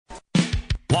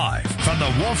Live from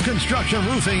the Wolf Construction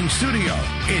Roofing Studio,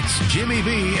 it's Jimmy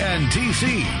B and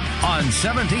TC on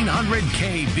 1700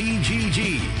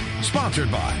 KBGG.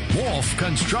 Sponsored by Wolf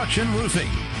Construction Roofing.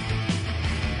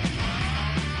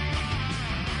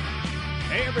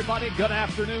 Hey, everybody. Good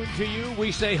afternoon to you.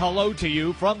 We say hello to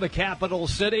you from the capital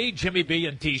city, Jimmy B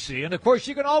and TC. And, of course,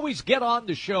 you can always get on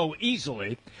the show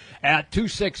easily at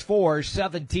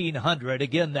 264-1700.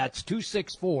 Again, that's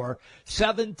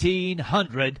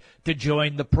 264-1700 to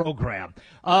join the program.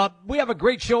 We have a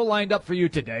great show lined up for you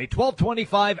today.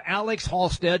 1225, Alex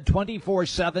Halstead,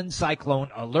 24/7 Cyclone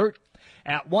Alert.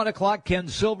 At 1 o'clock, Ken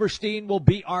Silverstein will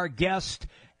be our guest.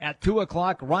 At 2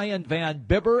 o'clock, Ryan Van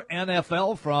Bibber,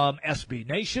 NFL from SB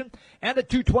Nation. And at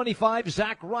 2:25,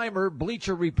 Zach Reimer,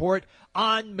 Bleacher Report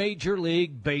on Major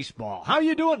League Baseball. How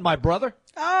you doing, my brother?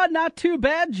 Not too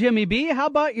bad, Jimmy B. How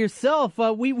about yourself?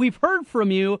 We've heard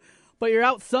from you, but you're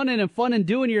out sunning and fun and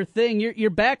doing your thing. You're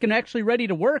back and actually ready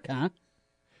to work, huh?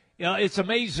 Yeah, it's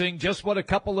amazing just what a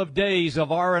couple of days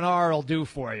of R&R will do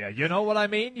for you. You know what I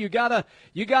mean? You gotta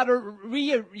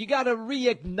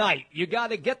reignite. You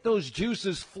gotta get those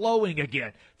juices flowing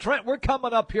again. Trent, we're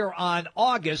coming up here on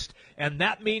August, and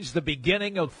that means the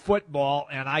beginning of football,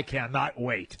 and I cannot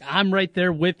wait. I'm right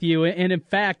there with you. And in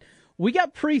fact, we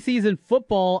got preseason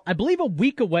football, I believe, a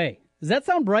week away. Does that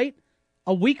sound right?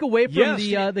 A week away from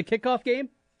the kickoff game?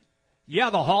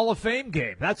 Yeah, the Hall of Fame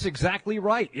game. That's exactly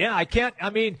right. Yeah,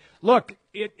 look,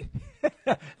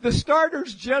 the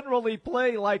starters generally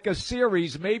play like a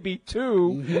series, maybe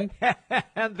two,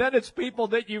 and then it's people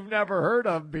that you've never heard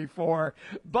of before.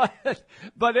 But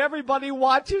everybody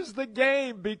watches the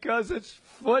game because it's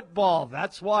football.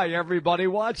 That's why everybody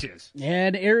watches.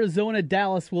 And Arizona,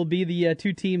 Dallas will be the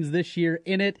two teams this year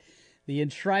in it. The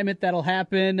enshrinement that'll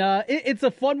happen. It's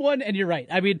a fun one, and you're right.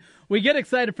 I mean, we get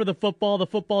excited for the football. The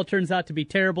football turns out to be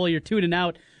terrible. You're tuning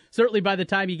out, certainly by the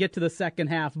time you get to the second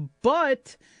half.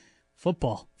 But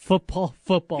football.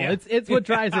 Yeah. It's what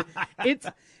drives it.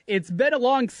 It's been a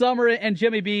long summer, and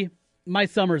Jimmy B, my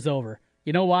summer's over.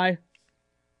 You know why?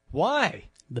 Why?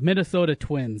 The Minnesota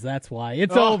Twins. That's why.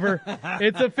 It's over.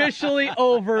 It's officially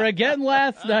over. Again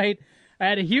last night. I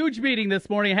had a huge meeting this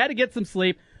morning. I had to get some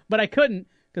sleep, but I couldn't,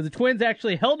 because the Twins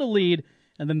actually held a lead,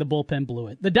 and then the bullpen blew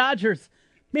it. The Dodgers,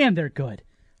 man, they're good.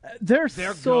 They're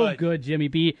so good, Jimmy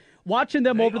B. Watching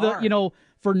them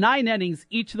for 9 innings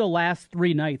each of the last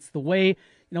 3 nights, the way,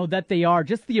 that they are,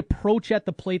 just the approach at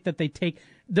the plate that they take,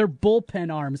 their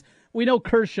bullpen arms. We know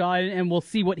Kershaw, and we'll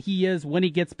see what he is when he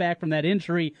gets back from that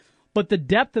injury, but the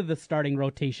depth of the starting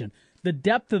rotation, the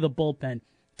depth of the bullpen,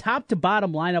 top to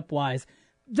bottom lineup-wise,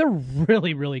 they're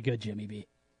really, really good, Jimmy B.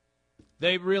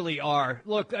 They really are.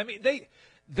 Look, I mean,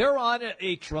 they're on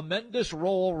a tremendous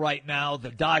roll right now,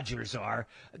 the Dodgers are.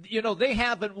 They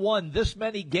haven't won this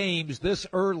many games this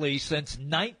early since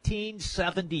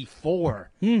 1974.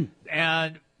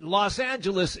 And Los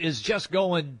Angeles is just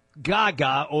going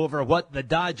gaga over what the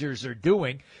Dodgers are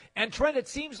doing. And, Trent, it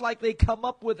seems like they come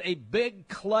up with a big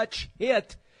clutch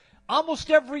hit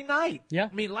almost every night. Yeah.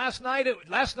 I mean, last night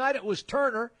it was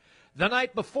Turner. The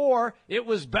night before, it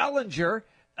was Bellinger.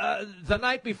 The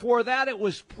night before that, it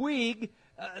was Puig.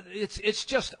 It's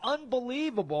just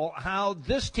unbelievable how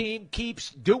this team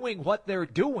keeps doing what they're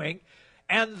doing.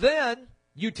 And then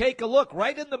you take a look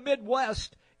right in the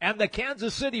Midwest, and the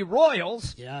Kansas City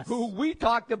Royals, yes, who we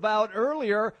talked about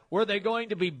earlier, were they going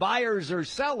to be buyers or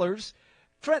sellers?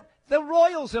 Trent, the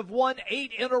Royals have won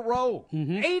 8 in a row. 8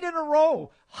 in a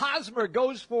row. Hosmer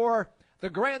goes for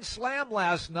the Grand Slam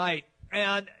last night.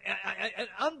 And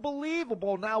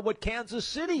unbelievable now what Kansas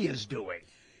City is doing.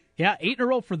 Yeah, 8 in a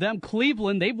row for them.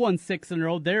 Cleveland, they've won 6 in a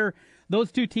row. Those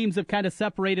two teams have kind of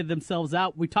separated themselves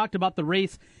out. We talked about the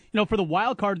race, for the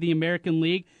wild card of the American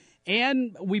League,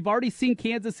 and we've already seen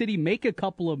Kansas City make a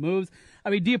couple of moves. I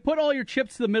mean, do you put all your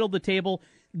chips to the middle of the table?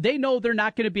 They know they're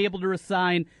not going to be able to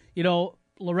resign,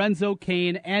 Lorenzo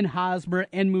Cain and Hosmer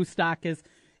and Moustakas.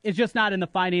 It's just not in the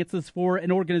finances for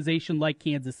an organization like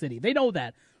Kansas City. They know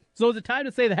that. So is it time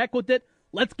to say the heck with it?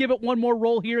 Let's give it one more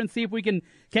roll here and see if we can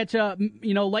catch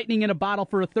lightning in a bottle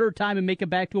for a third time and make it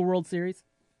back to a World Series?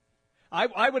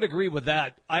 I would agree with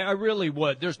that. I really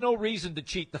would. There's no reason to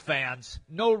cheat the fans.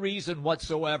 No reason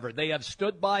whatsoever. They have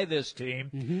stood by this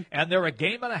team, and they're a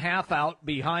game and a half out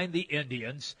behind the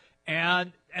Indians.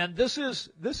 And this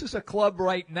is a club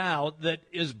right now that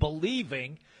is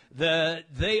believing that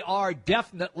they are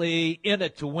definitely in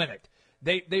it to win it.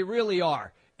 They really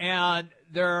are. And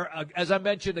they're, as I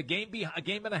mentioned, a game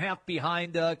and a half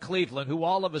behind Cleveland, who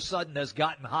all of a sudden has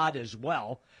gotten hot as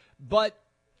well. But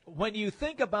when you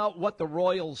think about what the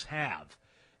Royals have,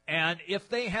 And if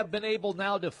they have been able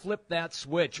now to flip that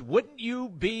switch, wouldn't you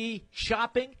be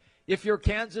shopping if you're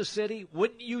Kansas City?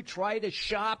 Wouldn't you try to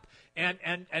shop and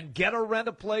get a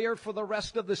rent-a-player for the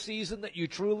rest of the season that you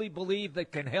truly believe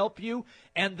that can help you?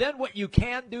 And then what you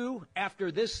can do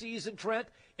after this season, Trent,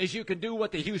 is you can do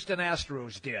what the Houston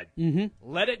Astros did. Mm-hmm.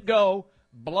 Let it go,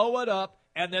 blow it up,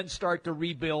 and then start to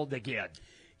rebuild again.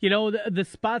 You know, the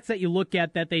spots that you look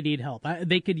at that they need help,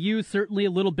 they could use certainly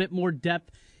a little bit more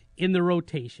depth in the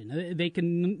rotation. They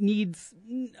can need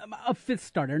a fifth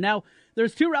starter. Now,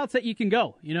 there's two routes that you can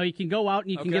go. You know, you can go out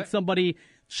and you can get somebody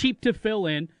cheap to fill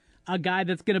in, a guy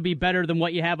that's going to be better than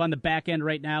what you have on the back end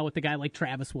right now with a guy like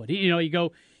Travis Wood. You know,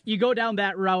 you go down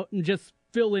that route and just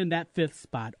fill in that fifth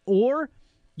spot. Or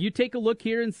you take a look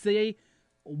here and say,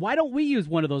 why don't we use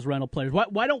one of those rental players?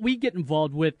 Why don't we get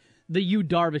involved with the Yu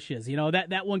Darvishes? You know,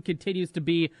 that one continues to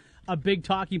be a big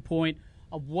talking point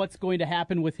of what's going to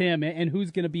happen with him and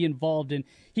who's going to be involved. And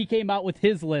he came out with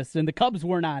his list, and the Cubs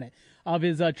weren't on it, of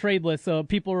his trade list, so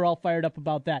people are all fired up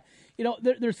about that. You know,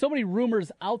 there's so many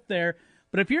rumors out there,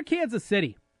 but if you're Kansas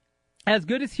City, as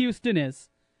good as Houston is,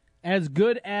 as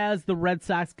good as the Red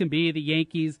Sox can be, the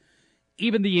Yankees,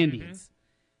 even the Indians,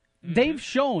 they've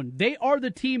shown, they are the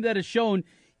team that has shown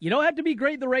you don't have to be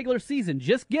great in the regular season.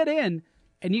 Just get in,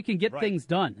 and you can get things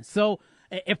done. So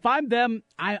if I'm them,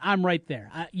 I'm right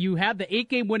there. You have the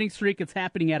 8-game winning streak. It's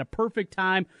happening at a perfect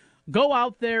time. Go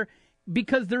out there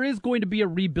because there is going to be a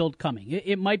rebuild coming.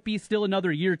 It might be still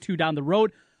another year or two down the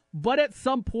road, but at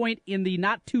some point in the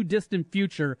not-too-distant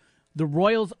future, the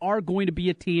Royals are going to be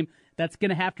a team that's going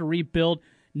to have to rebuild,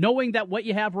 knowing that what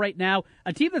you have right now,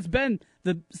 a team that's been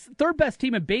the third-best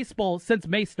team in baseball since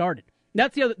May started.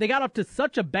 That's the other. They got off to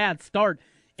such a bad start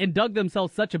and dug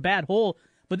themselves such a bad hole.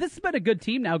 But this has been a good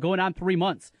team now going on 3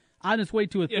 months on its way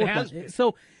to a fourth month.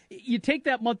 So you take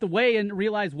that month away and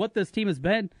realize what this team has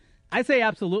been. I say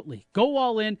absolutely. Go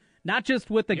all in, not just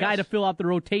with the guy to fill out the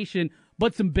rotation,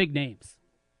 but some big names.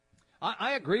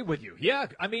 I agree with you. Yeah,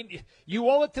 I mean, you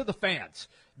owe it to the fans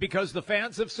because the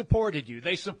fans have supported you.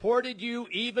 They supported you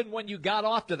even when you got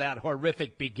off to that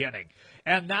horrific beginning.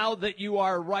 And now that you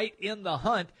are right in the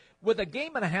hunt with a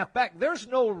game and a half back, there's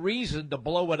no reason to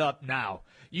blow it up now.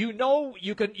 You know,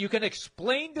 you can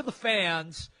explain to the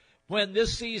fans when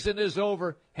this season is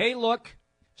over, hey, look,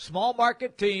 small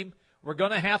market team, we're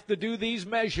going to have to do these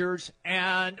measures,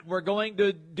 and we're going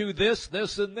to do this,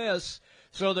 this, and this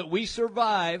so that we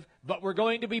survive, but we're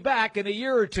going to be back in a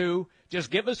year or two.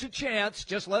 Just give us a chance.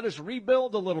 Just let us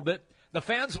rebuild a little bit. The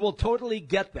fans will totally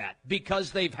get that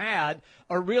because they've had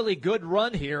a really good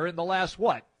run here in the last,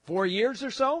 4 years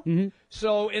or so? Mm-hmm.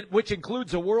 So, which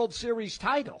includes a World Series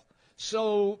title.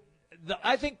 So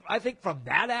I think from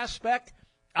that aspect,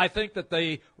 I think that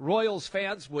the Royals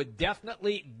fans would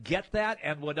definitely get that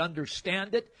and would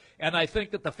understand it. And I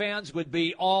think that the fans would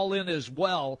be all in as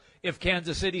well if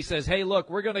Kansas City says, hey, look,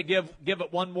 we're going to give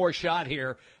it one more shot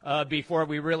here before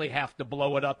we really have to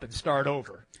blow it up and start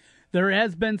over. There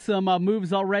has been some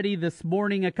moves already this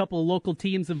morning, a couple of local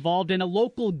teams involved, and a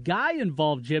local guy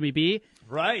involved, Jimmy B.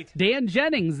 Right. Dan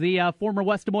Jennings, the former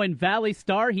West Des Moines Valley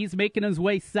star, he's making his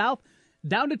way south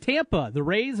down to Tampa. The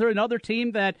Rays are another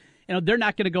team that, they're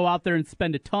not going to go out there and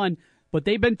spend a ton, but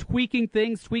they've been tweaking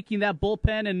things, tweaking that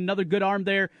bullpen, and another good arm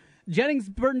there. Jennings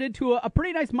turned into a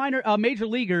pretty nice major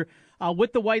leaguer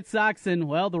with the White Sox, and,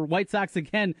 well, the White Sox,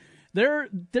 again, they're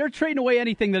trading away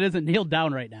anything that isn't nailed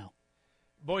down right now.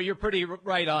 Boy, you're pretty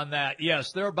right on that.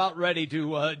 Yes, they're about ready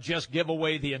to just give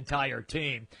away the entire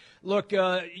team. Look,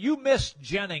 you missed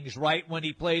Jennings, right, when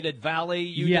he played at Valley?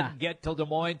 You didn't get to Des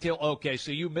Moines okay,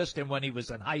 so you missed him when he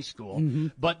was in high school. Mm-hmm.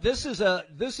 But this is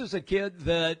a kid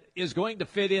that is going to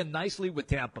fit in nicely with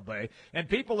Tampa Bay. And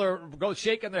people are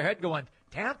shaking their head going,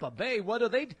 Tampa Bay, what are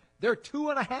they? They're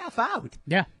 2.5 out.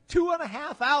 Yeah.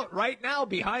 2.5 out right now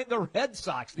behind the Red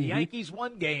Sox. The Yankees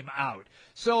 1 game out.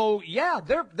 So, yeah,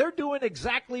 they're doing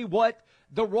exactly what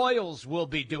the Royals will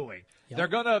be doing. Yep.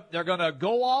 They're gonna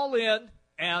go all in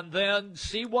and then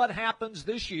see what happens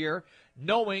this year,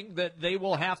 knowing that they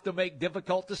will have to make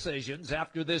difficult decisions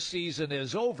after this season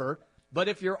is over. But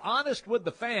if you're honest with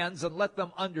the fans and let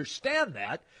them understand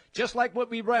that, just like what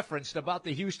we referenced about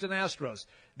the Houston Astros,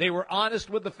 they were honest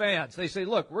with the fans. They say,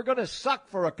 look, we're going to suck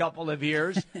for a couple of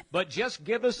years, but just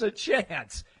give us a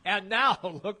chance. And now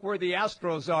look where the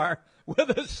Astros are with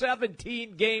a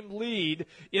 17-game lead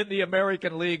in the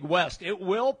American League West. It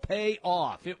will pay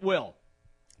off. It will.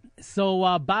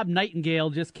 So Bob Nightingale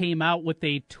just came out with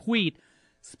a tweet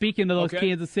speaking to those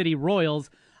Kansas City Royals.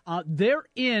 They're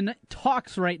in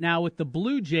talks right now with the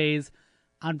Blue Jays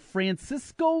on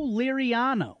Francisco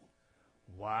Liriano.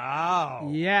 Wow.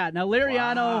 Yeah. Now,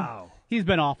 Liriano, He's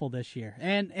been awful this year,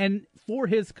 and for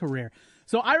his career.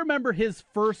 So I remember his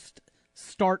first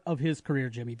start of his career,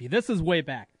 Jimmy B. This is way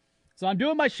back. So I'm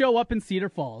doing my show up in Cedar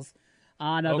Falls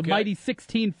on the mighty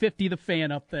 1650 The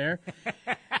Fan up there.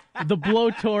 The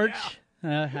blowtorch.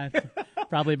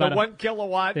 Probably about the 1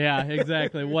 kilowatt. Yeah,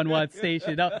 exactly. 1 watt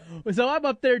station. So I'm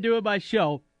up there doing my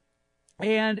show.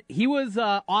 And he was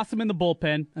awesome in the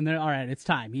bullpen. And then, all right, it's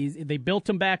time. They built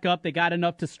him back up. They got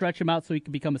enough to stretch him out so he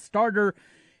could become a starter.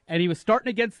 And he was starting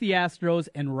against the Astros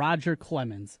and Roger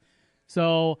Clemens.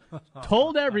 So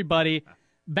told everybody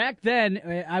back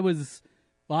then I was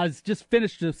just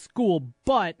finished school,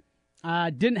 but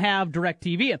didn't have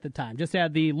DirecTV at the time. Just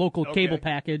had the local cable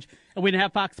package, and we didn't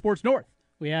have Fox Sports North.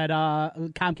 We had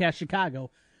Comcast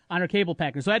Chicago on our cable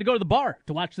package, so I had to go to the bar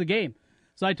to watch the game.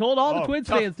 So I told all the Twins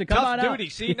fans to come on out. Tough duty.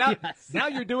 See, now, now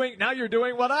you're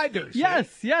doing what I do. See?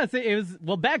 Yes. It was,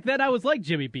 well, back then I was like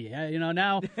Jimmy B.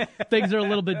 Now things are a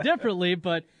little bit differently,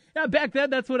 but yeah, back then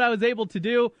that's what I was able to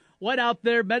do. Went out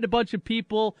there, met a bunch of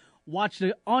people, watched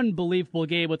an unbelievable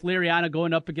game with Liriano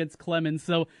going up against Clemens.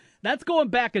 So that's going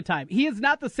back a time. He is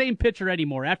not the same pitcher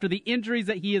anymore. After the injuries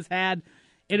that he has had,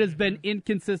 it has been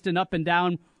inconsistent up and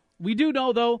down. We do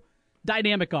know, though,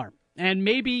 dynamic arm. And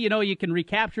maybe, you can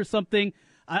recapture something,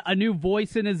 a new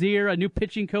voice in his ear, a new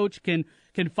pitching coach can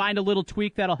find a little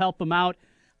tweak that'll help him out.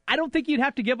 I don't think you'd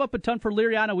have to give up a ton for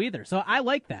Liriano either. So I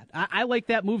like that. I like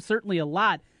that move certainly a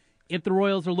lot if the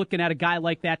Royals are looking at a guy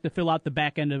like that to fill out the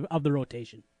back end of the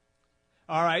rotation.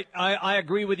 All right, I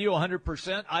agree with you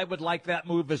 100%. I would like that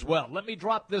move as well. Let me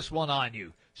drop this one on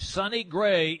you. Sonny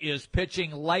Gray is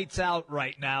pitching lights out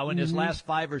right now in his last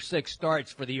 5 or 6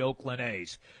 starts for the Oakland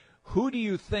A's. Who do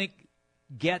you think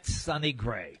gets Sonny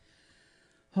Gray?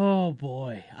 Oh,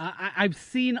 boy. I've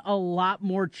seen a lot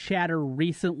more chatter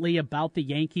recently about the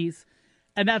Yankees,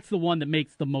 and that's the one that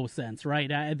makes the most sense, right?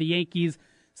 The Yankees,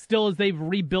 still as they've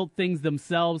rebuilt things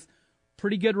themselves,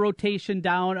 pretty good rotation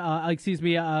down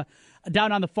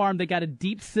down on the farm. They got a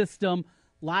deep system,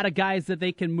 a lot of guys that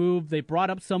they can move. They brought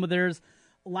up some of theirs.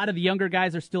 A lot of the younger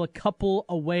guys are still a couple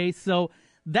away, so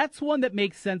that's one that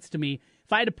makes sense to me.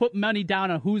 If I had to put money down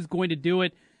on who's going to do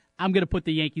it, I'm going to put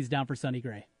the Yankees down for Sonny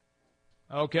Gray.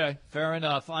 Okay, fair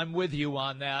enough. I'm with you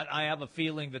on that. I have a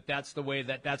feeling that that's the way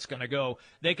that's going to go.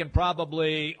 They can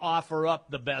probably offer up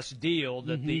the best deal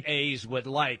that the A's would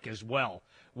like as well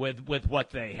with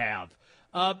what they have.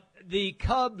 The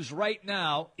Cubs right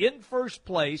now in first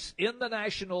place in the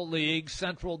National League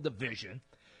Central Division.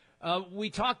 We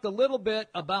talked a little bit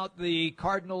about the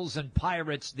Cardinals and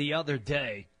Pirates the other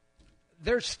day.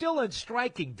 They're still in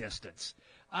striking distance.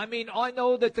 I mean, I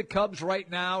know that the Cubs right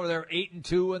now, they're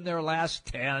 8-2 in their last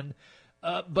 10,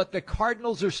 but the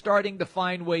Cardinals are starting to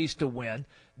find ways to win.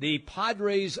 The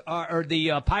Pirates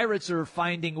are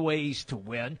finding ways to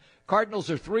win. Cardinals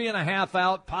are 3.5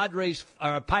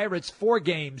 out. Pirates 4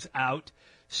 games out.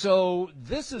 So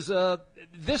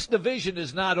this division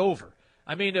is not over.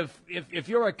 I mean, if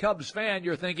you're a Cubs fan,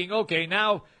 you're thinking, okay,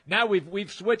 now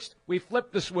we've switched, we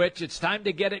flipped the switch. It's time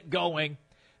to get it going.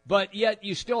 But yet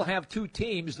you still have 2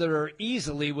 teams that are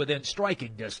easily within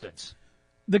striking distance.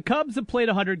 The Cubs have played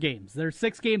 100 games. They're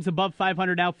 6 games above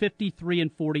 500 now,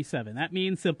 53-47. That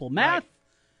means simple math. Right.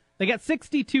 They got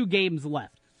 62 games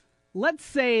left. Let's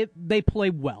say they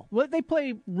play well. They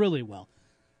play really well.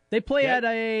 They play at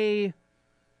a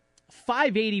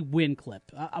 580 win clip.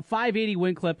 A 580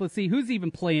 win clip. Let's see who's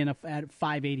even playing at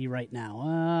 580 right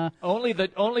now. Only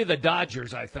the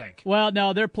Dodgers, I think. Well,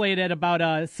 no, they're playing at about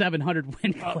a 700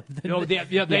 win clip.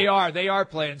 They are. They are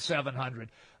playing 700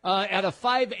 at a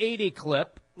 580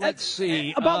 clip. Let's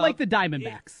see, about like the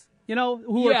Diamondbacks.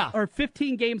 Who are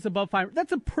 15 games above 500.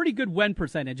 That's a pretty good win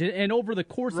percentage. And over the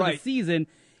course of the season,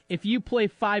 if you play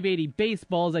 580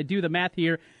 baseballs, I do the math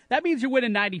here, that means you're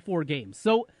winning 94 games.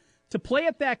 So to play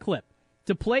at that clip,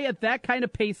 to play at that kind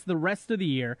of pace the rest of the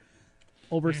year,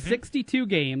 over 62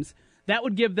 games, that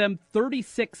would give them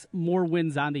 36 more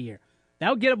wins on the year.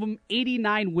 That would give them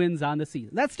 89 wins on the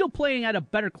season. That's still playing at a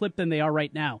better clip than they are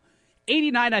right now.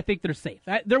 89, I think they're safe.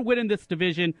 They're winning this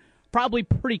division probably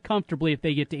pretty comfortably if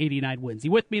they get to 89 wins.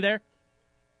 You with me there?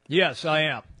 Yes, I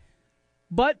am.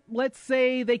 But let's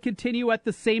say they continue at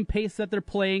the same pace that they're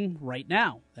playing right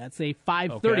now. That's a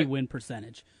 530 win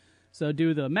percentage. So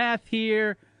do the math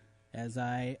here as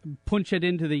I punch it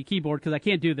into the keyboard because I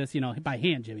can't do this, by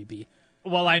hand, Jimmy B.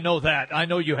 Well, I know that. I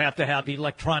know you have to have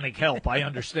electronic help. I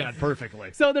understand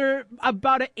perfectly. So they're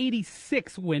about an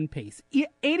 86 win pace.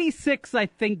 86, I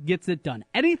think, gets it done.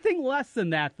 Anything less than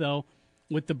that, though,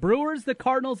 with the Brewers, the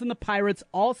Cardinals, and the Pirates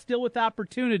all still with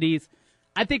opportunities,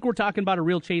 I think we're talking about a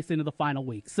real chase into the final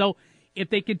week. So if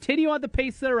they continue on the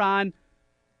pace they're on,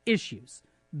 issues.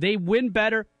 they win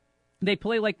better, they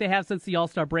play like they have since the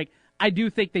All-Star break, I do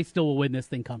think they still will win this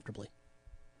thing comfortably.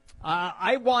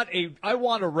 I want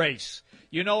a race.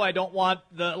 I don't want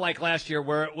like last year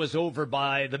where it was over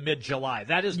by the mid-July.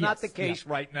 That is not the case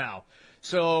right now.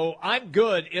 So I'm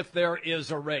good if there is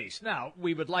a race. Now,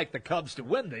 we would like the Cubs to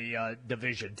win the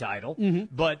division title,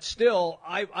 but still,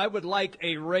 I would like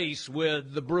a race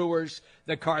with the Brewers,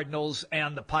 the Cardinals,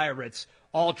 and the Pirates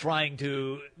all trying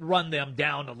to run them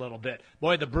down a little bit.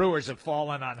 Boy, the Brewers have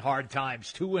fallen on hard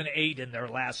times, 2-8 in their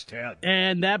last 10.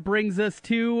 And that brings us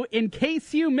to, in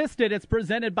case you missed it, it's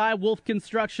presented by Wolf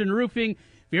Construction Roofing. If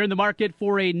you're in the market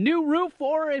for a new roof,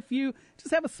 or if you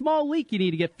just have a small leak you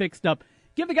need to get fixed up,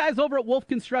 give the guys over at Wolf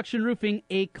Construction Roofing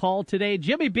a call today.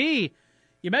 Jimmy B,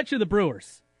 you mentioned the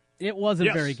Brewers. It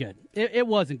wasn't very good. It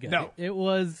wasn't good. No. It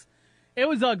was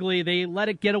ugly. They let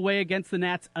it get away against the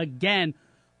Nats again.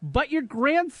 But your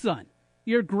grandson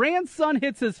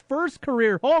hits his first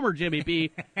career homer, Jimmy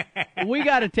B. We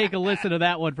got to take a listen to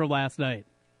that one from last night.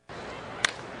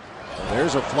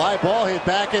 There's a fly ball hit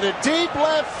back into deep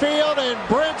left field, and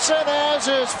Brinson has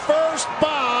his first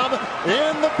bomb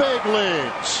in the big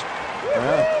leagues.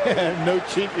 Well, no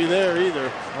cheapie there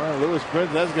either. Well, Lewis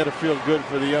Brinson, that's got to feel good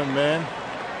for the young man.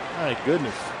 My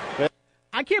goodness.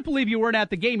 I can't believe you weren't at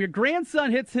the game. Your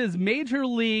grandson hits his major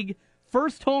league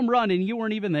first home run, and you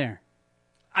weren't even there.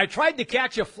 I tried to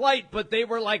catch a flight, but they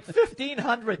were like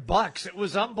 $1,500. It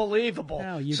was unbelievable.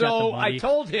 Oh, you got the so money. I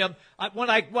told him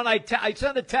I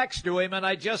sent a text to him, and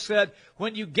I just said,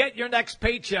 "When you get your next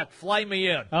paycheck, fly me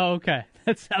in." Oh, okay,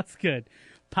 that sounds good.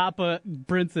 Papa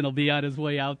Brinson will be on his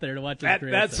way out there to watch his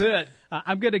grandson. That's it.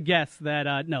 I'm going to guess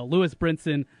that no, Lewis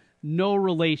Brinson, no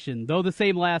relation, though the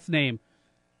same last name.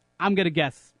 I'm going to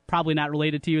guess probably not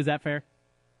related to you. Is that fair?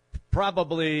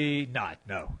 Probably not.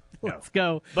 No. Let's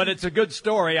go. But it's a good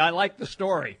story. I like the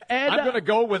story. And, I'm going to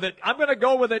go with it. I'm going to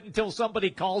go with it until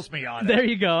somebody calls me on it. There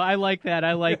you go. I like that.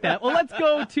 Well, let's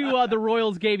go to the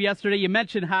Royals game yesterday. You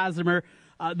mentioned Hosmer,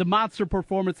 the monster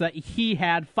performance that he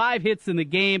had. 5 hits in the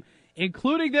game,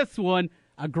 including this one,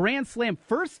 a grand slam,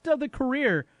 first of the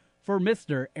career for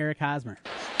Mr. Eric Hosmer.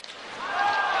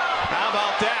 How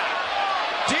about that?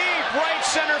 Deep right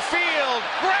center field.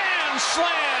 Grand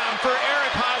slam for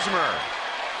Eric Hosmer.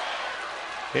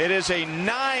 It is a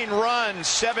 9-run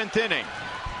 7th inning.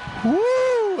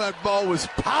 Woo! That ball was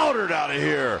powdered out of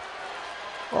here.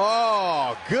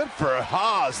 Oh, good for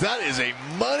Haas. That is a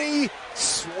money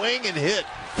swing and hit.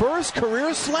 First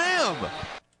career slam.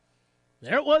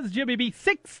 There it was, Jimmy B.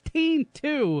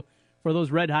 16-2 for those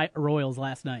Red Hot Royals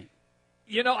last night.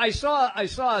 I saw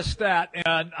a stat,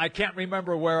 and I can't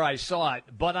remember where I saw it,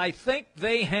 but I think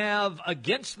they have,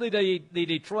 against the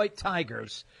Detroit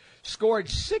Tigers, scored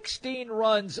 16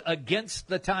 runs against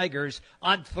the Tigers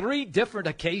on 3 different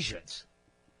occasions.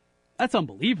 That's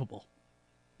unbelievable.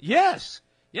 Yes.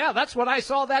 Yeah, that's when I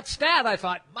saw that stat. I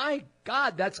thought, my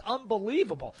God, that's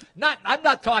unbelievable. I'm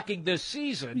not talking this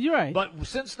season. You're right. But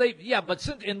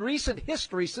in recent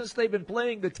history, since they've been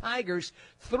playing the Tigers,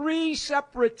 3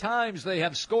 separate times they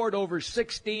have scored over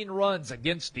 16 runs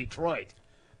against Detroit.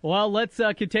 Well, let's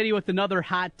continue with another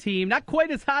hot team. Not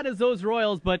quite as hot as those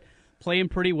Royals, but playing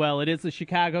pretty well. It is the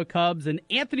Chicago Cubs, and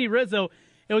Anthony Rizzo,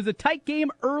 it was a tight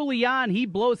game early on. He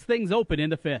blows things open in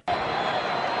the 5th.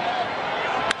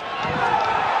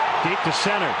 Deep to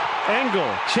center. Engel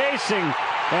chasing,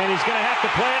 and he's going to have to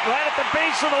play it right at the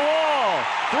base of the wall.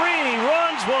 3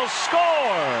 runs will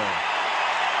score.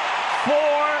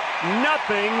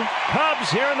 4-0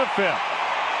 Cubs here in the 5th.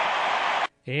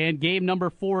 And game number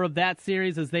 4 of that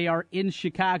series as they are in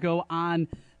Chicago on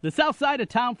the south side of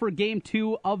town for game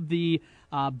 2 of the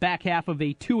back half of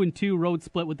a 2-2 road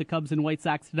split with the Cubs and White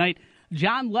Sox tonight.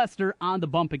 John Lester on the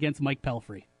bump against Mike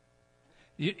Pelfrey.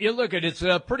 You look at it's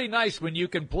pretty nice when you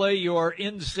can play your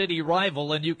in-city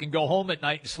rival and you can go home at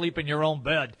night and sleep in your own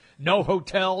bed. No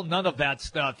hotel, none of that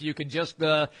stuff. You can just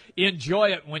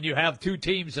enjoy it when you have 2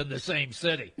 teams in the same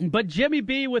city. But Jimmy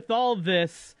B, with all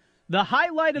this, the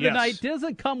highlight of the night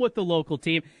doesn't come with the local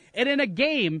team. And in a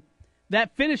game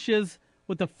that finishes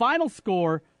with the final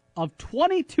score of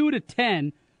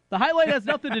 22-10, the highlight has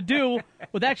nothing to do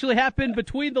with actually happened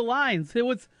between the lines. It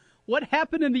was what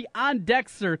happened in the on-deck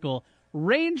circle.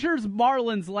 Rangers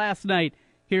Marlins last night.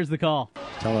 Here's the call.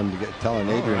 Telling Adrian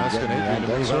to get in the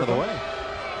move out of the way.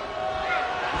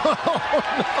 Oh, no,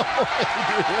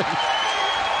 Adrian.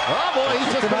 Oh, boy,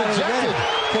 he's just been ejected.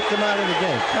 Kicked him out of the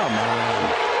game. Come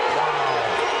on.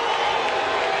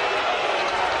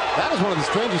 That is one of the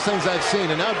strangest things I've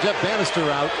seen. And now Jeff Bannister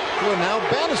out. Well, now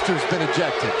Bannister's been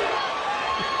ejected.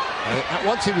 And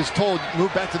once he was told,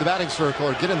 move back to the batting circle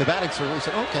or get in the batting circle, he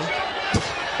said, okay.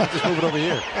 Just move it over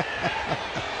here.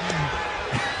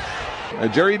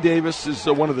 Jerry Davis is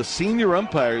one of the senior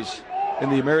umpires in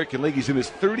the American League. He's in his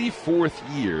 34th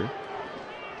year,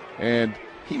 and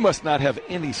he must not have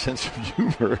any sense of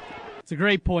humor. It's a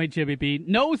great point, Jimmy B.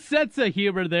 No sense of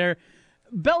humor there.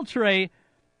 Beltre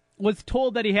was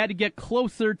told that he had to get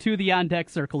closer to the on-deck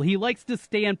circle. He likes to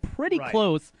stand pretty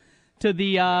close to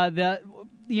the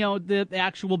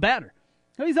actual batter.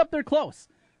 So he's up there close.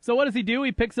 So what does he do?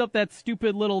 He picks up that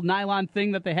stupid little nylon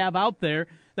thing that they have out there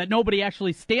that nobody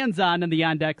actually stands on in the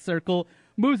on-deck circle,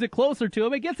 moves it closer to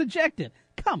him, and gets ejected.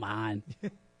 Come on.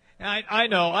 I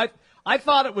know. I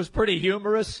thought it was pretty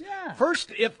humorous. Yeah.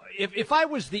 First, if I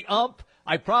was the ump,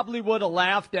 I probably would have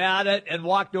laughed at it and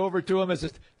walked over to him and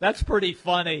said, "That's pretty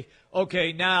funny.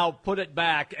 Okay, now put it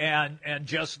back and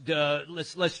just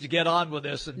let's get on with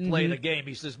this and play the game."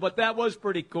 He says, "But that was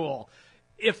pretty cool."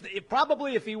 If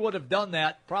he would have done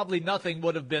that, probably nothing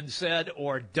would have been said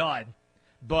or done.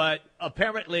 But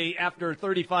apparently, after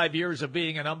 35 years of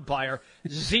being an umpire,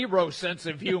 zero sense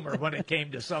of humor when it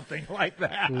came to something like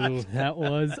that. Ooh, that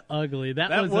was ugly. That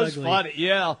was ugly. Funny,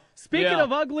 yeah. Speaking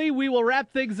of ugly, we will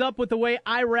wrap things up with the way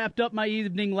I wrapped up my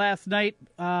evening last night.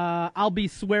 I'll be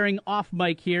swearing off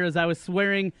mic here as I was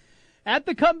swearing at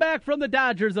the comeback from the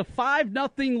Dodgers, a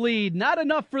 5-0 lead. Not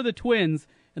enough for the Twins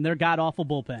and their god-awful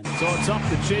bullpen. So it's up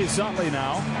to Chase Utley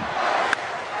now.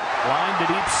 Line to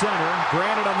deep center.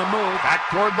 Granite on the move. Back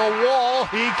toward the wall.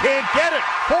 He can't get it.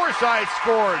 Forsythe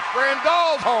scores.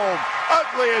 Grandal's home.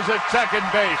 Utley is at second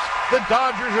base. The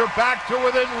Dodgers are back to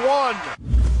within one.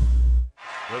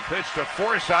 The pitch to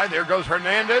Forsythe. There goes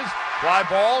Hernandez. Fly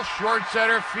ball, short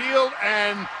center field,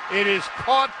 and it is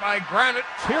caught by Granite.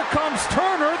 Here comes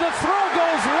Turner. The throw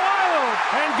goes wild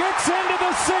and gets into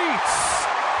the seats.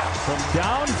 From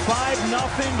down 5-0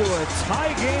 to a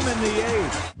tie game in the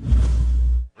 8th.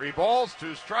 3 balls,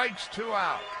 2 strikes, 2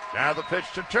 out. Now the pitch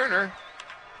to Turner.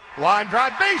 Line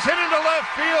drive, base hit into left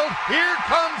field. Here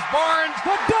comes Barnes.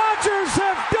 The Dodgers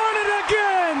have done it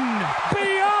again.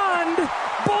 Beyond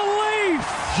belief.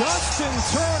 Justin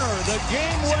Turner, the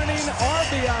game-winning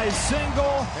RBI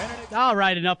single. All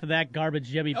right, enough of that garbage,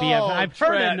 Jimmy B. I've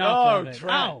heard enough of it.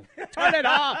 Oh, turn it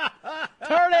off.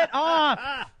 Turn it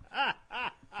off.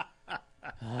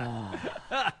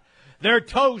 They're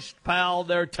toast, pal.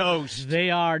 They're toast.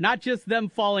 They are. Not just them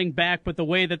falling back, but the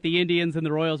way that the Indians and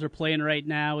the Royals are playing right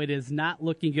now, it is not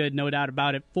looking good, no doubt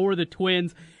about it, for the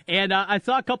Twins. And I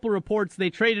saw a couple reports. They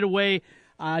traded away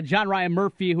John Ryan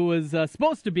Murphy, who was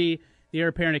supposed to be the heir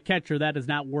apparent at catcher. That has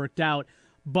not worked out.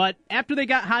 But after they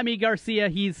got Jaime Garcia,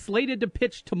 he's slated to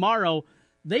pitch tomorrow.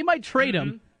 They might trade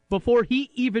him before he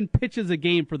even pitches a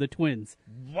game for the Twins.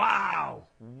 Wow.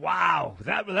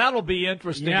 That'll be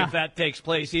interesting if that takes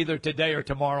place either today or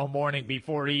tomorrow morning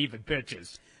before he even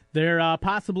pitches. They're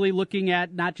possibly looking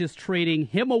at not just trading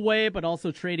him away, but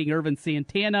also trading Irvin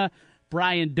Santana,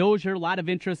 Brian Dozier. A lot of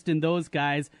interest in those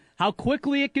guys. How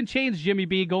quickly it can change, Jimmy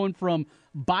B, going from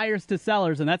buyers to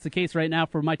sellers, and that's the case right now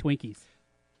for my Twinkies.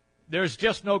 There's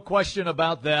just no question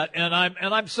about that, and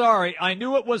I'm sorry. I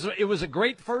knew it was a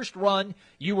great first run.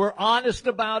 You were honest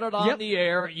about it on the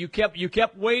air. You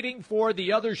kept waiting for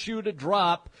the other shoe to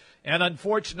drop, and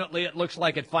unfortunately, it looks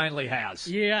like it finally has.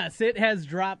 Yes, it has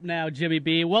dropped now, Jimmy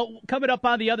B. Well, coming up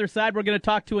on the other side, we're going to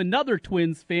talk to another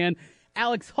Twins fan.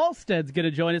 Alex Halstead's going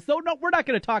to join us. No, we're not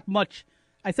going to talk much.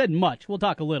 I said much. We'll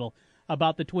talk a little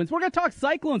about the Twins. We're going to talk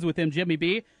Cyclones with him, Jimmy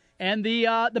B. And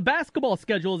the basketball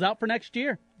schedule is out for next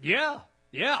year. Yeah,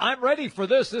 I'm ready for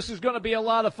this. This is going to be a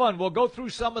lot of fun. We'll go through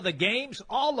some of the games,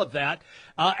 all of that.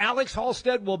 Alex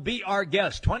Halstead will be our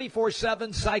guest,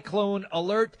 24/7 Cyclone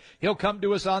Alert. He'll come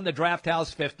to us on the Draft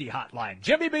House 50 hotline.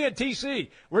 Jimmy B and TC,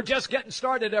 we're just getting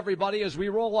started, everybody, as we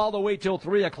roll all the way till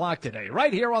 3 o'clock today,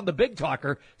 right here on the Big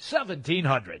Talker,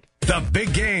 1700. The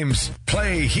big games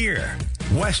play here.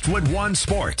 Westwood One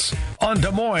Sports on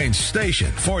Des Moines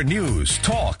Station for news,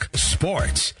 talk,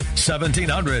 sports.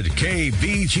 1700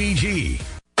 KBGG.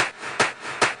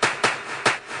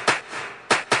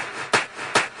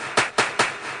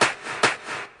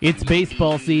 It's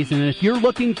baseball season, and if you're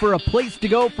looking for a place to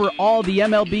go for all the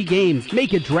MLB games,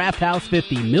 make it Draft House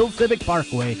 50, Mills Civic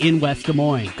Parkway in West Des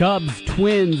Moines. Cubs,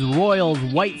 Twins, Royals,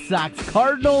 White Sox,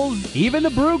 Cardinals, even the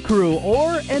Brew Crew,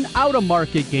 or an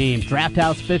out-of-market game. Draft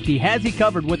House 50 has you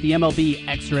covered with the MLB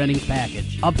Extra Innings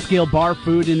Package. Upscale bar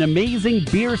food, an amazing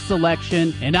beer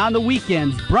selection, and on the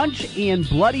weekends, brunch and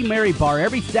Bloody Mary Bar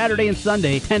every Saturday and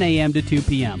Sunday, 10 a.m. to 2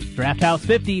 p.m. Draft House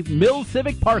 50, Mills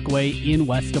Civic Parkway in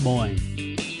West Des Moines.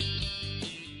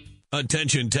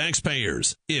 Attention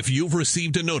taxpayers. If you've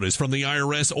received a notice from the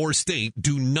IRS or state,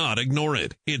 do not ignore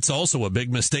it. It's also a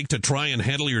big mistake to try and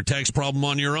handle your tax problem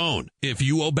on your own. If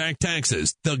you owe back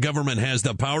taxes, the government has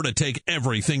the power to take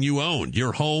everything you own,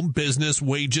 your home, business,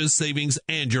 wages, savings,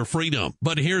 and your freedom.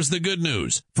 But here's the good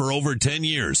news. For over 10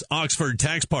 years, Oxford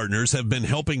Tax Partners have been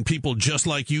helping people just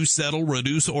like you settle,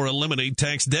 reduce, or eliminate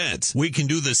tax debts. We can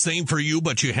do the same for you,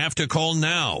 but you have to call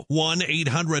now.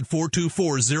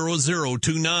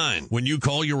 1-800-424-0029. When you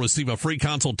call, you'll receive a free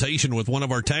consultation with one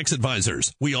of our tax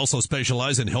advisors. We also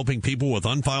specialize in helping people with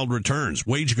unfiled returns,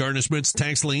 wage garnishments,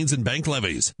 tax liens, and bank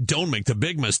levies. Don't make the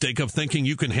big mistake of thinking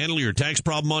you can handle your tax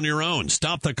problem on your own.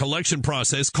 Stop the collection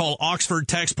process. Call Oxford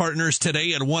Tax Partners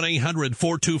today at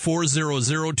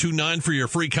 1-800-424-0029 for your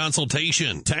free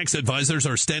consultation. Tax advisors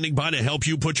are standing by to help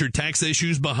you put your tax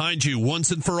issues behind you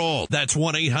once and for all. That's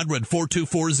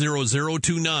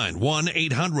 1-800-424-0029.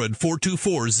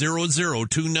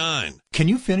 1-800-424-0029. Can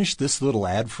you finish this little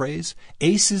ad phrase?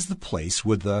 Ace is the place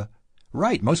with the...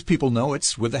 Right, most people know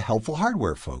it's with the Helpful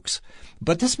Hardware folks.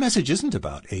 But this message isn't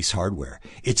about Ace Hardware.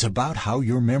 It's about how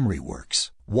your memory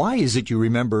works. Why is it you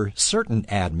remember certain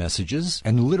ad messages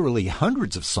and literally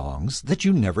hundreds of songs that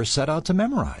you never set out to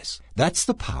memorize? That's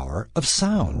the power of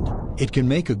sound. It can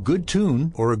make a good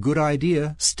tune or a good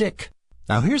idea stick.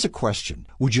 Now here's a question.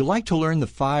 Would you like to learn the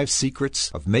 5 secrets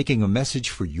of making a message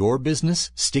for your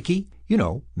business sticky? You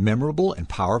know, memorable and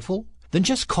powerful? Then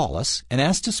just call us and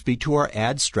ask to speak to our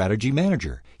ad strategy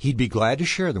manager. He'd be glad to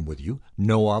share them with you,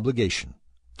 no obligation.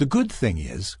 The good thing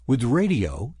is, with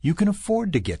radio, you can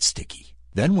afford to get sticky.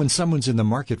 Then when someone's in the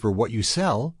market for what you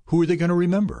sell, who are they going to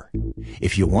remember?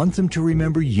 If you want them to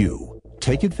remember you,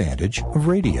 take advantage of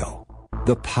radio.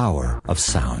 The power of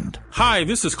sound. Hi,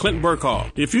 this is Clinton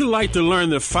Burkhall. If you'd like to learn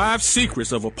the 5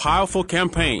 secrets of a powerful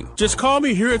campaign, just call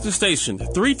me here at the station,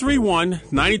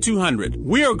 331-9200.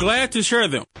 We are glad to share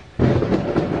them.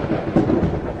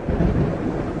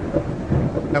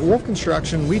 At Wolf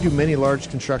Construction, we do many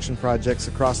large construction projects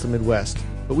across the Midwest.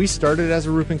 But we started as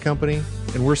a roofing company,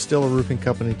 and we're still a roofing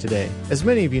company today. As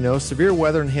many of you know, severe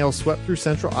weather and hail swept through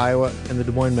central Iowa and the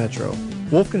Des Moines metro.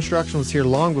 Wolf Construction was here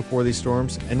long before these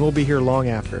storms, and will be here long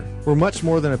after. We're much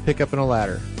more than a pickup and a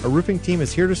ladder. Our roofing team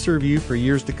is here to serve you for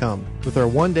years to come. With our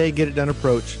one-day get-it-done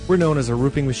approach, we're known as a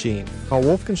roofing machine. Call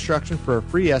Wolf Construction for a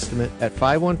free estimate at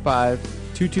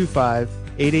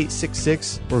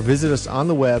 515-225-8866 or visit us on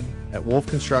the web at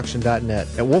wolfconstruction.net.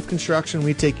 At Wolf Construction,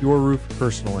 we take your roof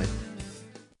personally.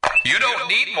 You don't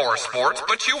need more sports,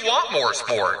 but you want more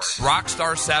sports.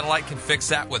 Rockstar Satellite can fix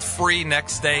that with free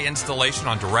next-day installation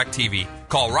on DirecTV.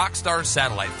 Call Rockstar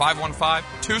Satellite,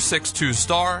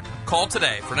 515-262-STAR. Call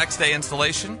today for next-day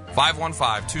installation,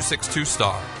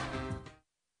 515-262-STAR.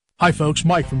 Hi folks,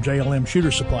 Mike from JLM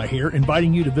Shooter Supply here,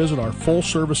 inviting you to visit our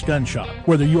full-service gun shop.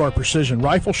 Whether you are precision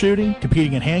rifle shooting,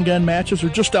 competing in handgun matches, or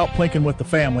just out plinking with the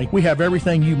family, we have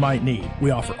everything you might need. We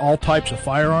offer all types of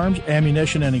firearms,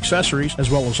 ammunition, and accessories,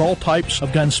 as well as all types of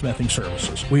gunsmithing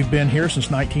services. We've been here since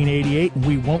 1988, and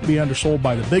we won't be undersold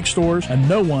by the big stores, and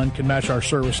no one can match our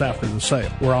service after the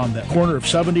sale. We're on the corner of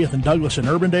 70th and Douglas in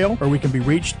Urbandale, or we can be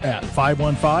reached at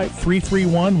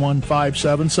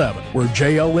 515-331-1577. We're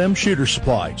JLM Shooter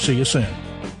Supply. See you soon.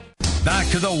 Back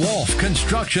to the Wolf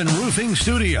Construction Roofing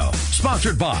Studio,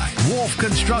 sponsored by Wolf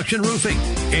Construction Roofing.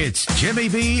 It's Jimmy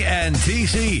B and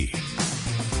TC.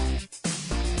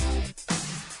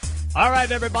 All right,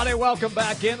 everybody, welcome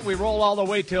back in. We roll all the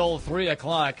way till 3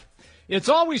 o'clock. It's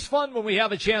always fun when we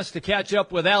have a chance to catch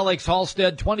up with Alex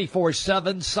Halstead,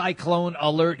 24/7 Cyclone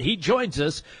Alert. He joins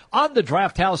us on the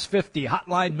Draft House 50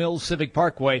 Hotline Mills Civic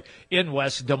Parkway in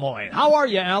West Des Moines. How are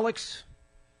you, Alex?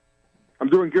 I'm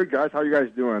doing good, guys. How are you guys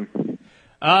doing?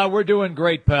 We're doing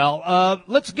great, pal.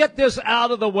 Let's get this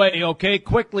out of the way, okay,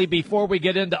 quickly before we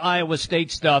get into Iowa State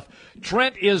stuff.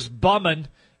 Trent is bumming.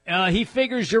 He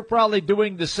figures you're probably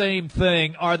doing the same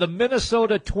thing. Are the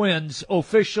Minnesota Twins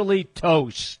officially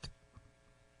toast?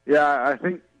 Yeah, I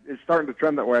think it's starting to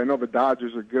trend that way. I know the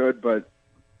Dodgers are good, but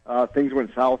things went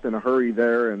south in a hurry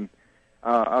there. And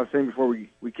I was saying before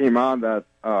we came on that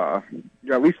at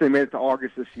least they made it to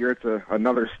August this year. It's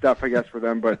another step, I guess, for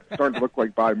them, but it's starting to look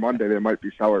like by Monday they might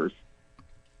be sellers.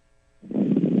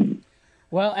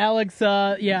 Well, Alex,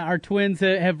 our Twins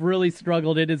have really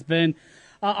struggled. It has been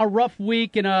a rough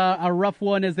week and a rough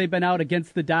one as they've been out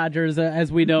against the Dodgers,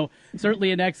 as we know.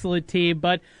 Certainly an excellent team.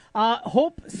 But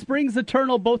Hope springs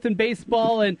eternal both in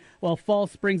baseball and, well, fall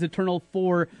springs eternal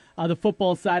for the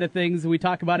football side of things. We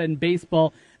talk about it in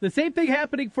baseball. The same thing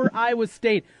happening for Iowa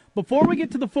State. Before we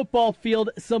get to the football field,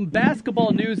 some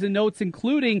basketball news and notes,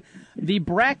 including the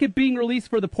bracket being released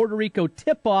for the Puerto Rico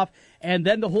tip-off, and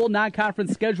then the whole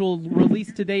non-conference schedule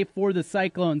released today for the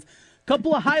Cyclones.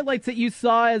 Couple of highlights that you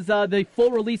saw as the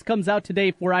full release comes out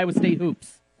today for Iowa State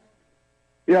hoops.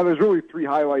 Yeah, there's really 3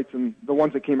 highlights, and the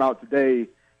ones that came out today,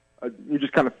 you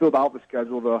just kind of filled out the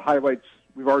schedule. The highlights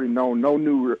we've already known. No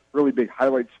new really big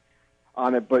highlights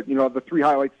on it, but, the 3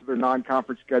 highlights of their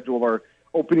non-conference schedule are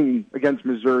opening against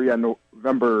Missouri on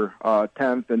November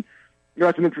 10th. And,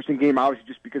 that's an interesting game, obviously,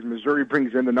 just because Missouri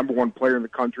brings in the number 1 player in the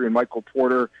country, and Michael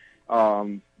Porter,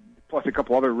 plus a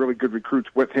couple other really good recruits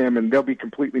with him, and they'll be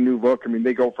completely new look. I mean,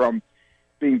 they go from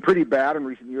being pretty bad in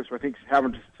recent years, so I think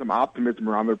having some optimism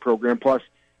around their program, plus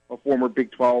a former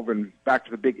Big 12 and back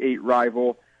to the Big 8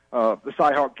 rival. The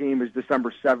Cy-Hawk game is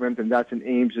December 7th, and that's in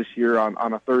Ames this year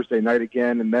on a Thursday night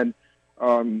again. And then,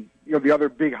 the other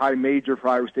big high major for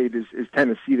Iowa State is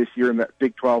Tennessee this year in that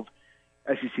Big 12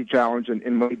 SEC Challenge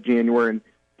in late January. And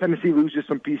Tennessee loses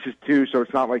some pieces too, so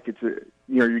it's not like it's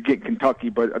you're getting Kentucky,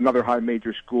 but another high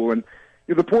major school. And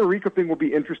the Puerto Rico thing will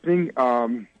be interesting.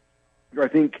 I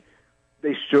think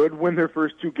they should win their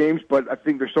first 2 games, but I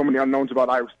think there's so many unknowns about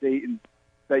Iowa State and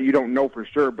that you don't know for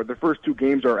sure. But the first 2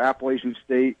 games are Appalachian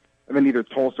State and then either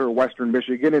Tulsa or Western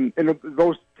Michigan, and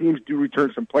those teams do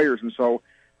return some players, and so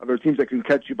there are teams that can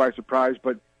catch you by surprise.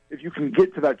 But if you can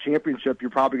get to that championship, you're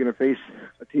probably going to face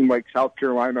a team like South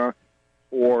Carolina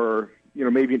or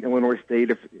maybe an Illinois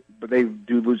State, but they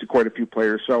do lose quite a few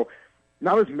players. So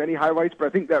not as many highlights, but I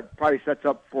think that probably sets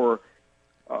up for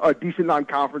a decent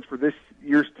non-conference for this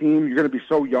year's team. You're going to be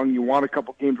so young. You want a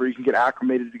couple games where you can get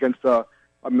acclimated against a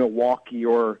Milwaukee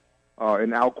or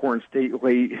an Alcorn State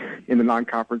late in the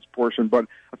non-conference portion, but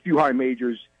a few high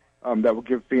majors that will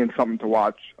give fans something to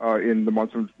watch in the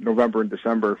months of November and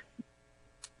December.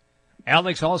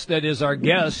 Alex Halstead is our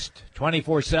guest,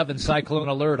 24/7 Cyclone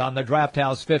Alert on the Draft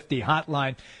House 50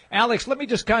 hotline. Alex, let me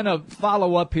just kind of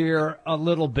follow up here a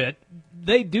little bit.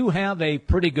 They do have a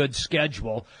pretty good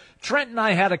schedule. Trent and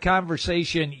I had a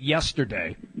conversation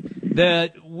yesterday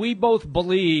that we both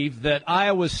believe that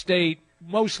Iowa State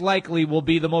most likely will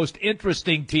be the most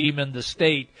interesting team in the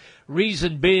state.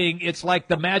 Reason being, it's like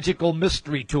the magical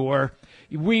mystery tour.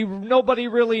 Nobody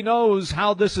really knows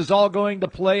how this is all going to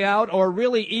play out, or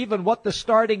really even what the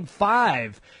starting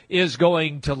 5 is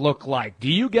going to look like. Do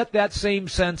you get that same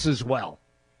sense as well?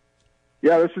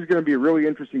 Yeah, this is going to be a really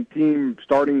interesting team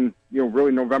starting,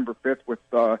 really November 5th with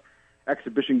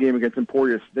exhibition game against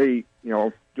Emporia State,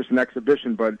 just an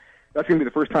exhibition, but that's going to be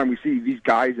the first time we see these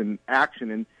guys in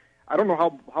action. And I don't know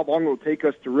how long it will take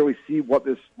us to really see what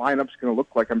this lineup's going to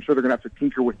look like. I'm sure they're going to have to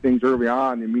tinker with things early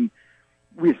on. I mean,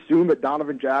 we assume that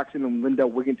Donovan Jackson and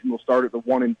Lindell Wigginton will start at the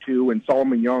 1 and 2, and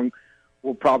Solomon Young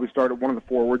will probably start at one of the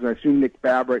forwards. And I assume Nick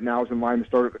Babb right now is in line to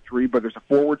start at the 3, but there's a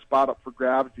forward spot up for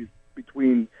grabs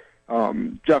between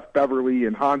Jeff Beverly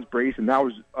and Hans Brace, and that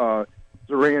was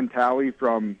Zoran Talley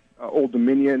from Old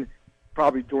Dominion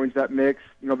probably joins that mix.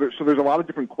 So there's a lot of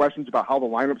different questions about how the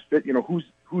lineups fit.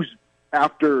 Who's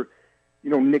after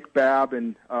Nick Babb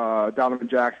and Donovan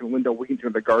Jackson and Lindell Wigginton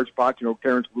at the guard spots.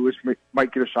 Terrence Lewis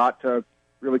might get a shot to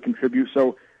really contribute.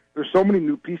 So there's so many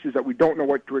new pieces that we don't know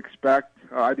what to expect.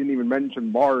 I didn't even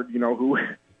mention Lard, who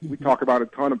we talk about a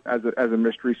ton as a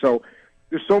mystery. So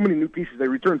there's so many new pieces. They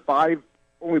returned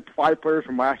only 5 players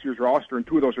from last year's roster, and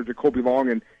 2 of those are Jacoby Long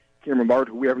and Cameron Lard,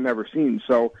 who we have never seen.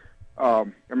 So I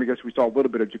guess we saw a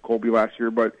little bit of Jacoby last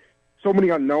year, but so many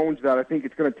unknowns that I think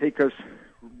it's going to take us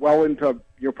well into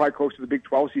probably close to the Big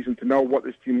 12 season to know what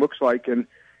this team looks like. And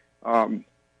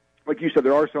like you said,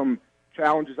 there are some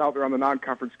challenges out there on the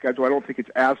non-conference schedule. I don't think it's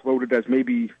as loaded as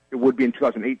maybe it would be in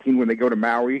 2018 when they go to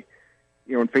Maui,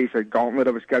 and face a gauntlet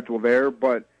of a schedule there.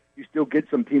 But you still get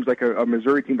some teams like a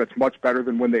Missouri team that's much better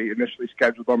than when they initially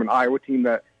scheduled them, an Iowa team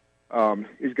that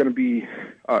is going to be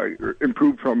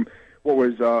improved from what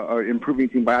was an improving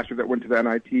team last year that went to the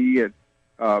NIT. And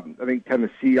I think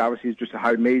Tennessee obviously is just a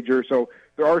high major. So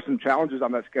there are some challenges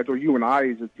on that schedule.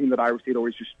 UNI is a team that Iowa State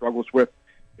always just struggles with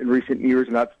in recent years,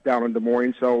 and that's down in Des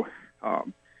Moines. So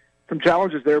some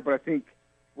challenges there, but I think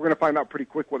we're going to find out pretty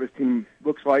quick what this team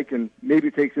looks like, and maybe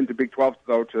it takes into Big 12,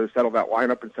 though, to settle that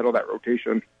lineup and settle that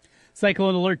rotation.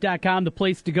 CycloneAlert.com, the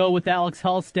place to go with Alex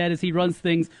Halstead as he runs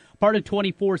things, part of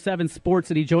 24/7 Sports,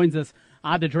 and he joins us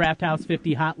on the Draft House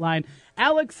 50 hotline.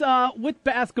 Alex, with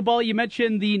basketball, you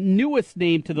mentioned the newest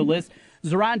name to the list,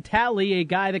 Zoran Talley, a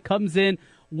guy that comes in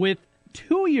with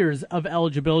 2 years of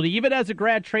eligibility, even as a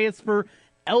grad transfer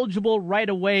eligible right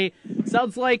away.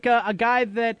 Sounds like a guy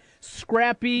that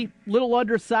scrappy, little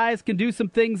undersized, can do some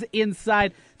things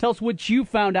inside. Tell us what you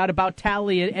found out about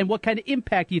Talley and what kind of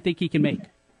impact you think he can make.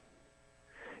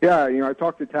 Yeah, I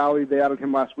talked to Talley. They added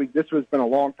him last week. This has been a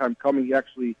long time coming. He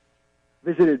actually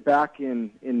visited back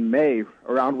in May,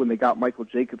 around when they got Michael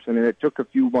Jacobson, and it took a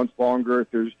few months longer.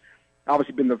 There's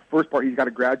obviously been the first part. He's got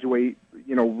to graduate,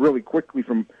 really quickly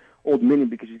from Old Dominion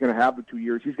because he's going to have the 2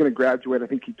 years. He's going to graduate, I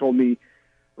think he told me,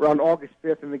 around August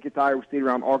 5th, and then get to Iowa State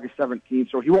around August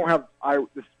 17th. So he won't have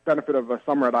this benefit of a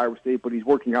summer at Iowa State, but he's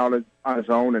working out on his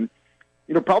own, and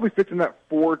probably fits in that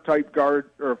 4-type guard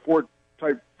or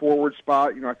 4-type forward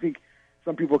spot. I think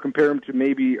some people compare him to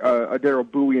maybe a Darryl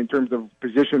Bowie in terms of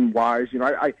position-wise.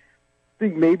 I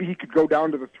think maybe he could go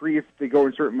down to the 3 if they go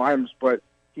in certain lineups, but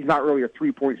he's not really a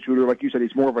three-point shooter. Like you said,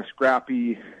 he's more of a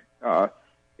scrappy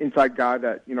inside guy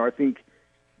that, I think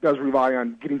does rely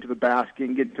on getting to the basket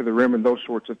and getting to the rim and those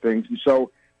sorts of things. And so,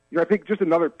 I think just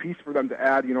another piece for them to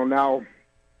add. Now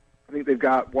I think they've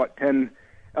got, 10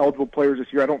 eligible players this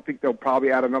year. I don't think they'll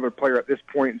probably add another player at this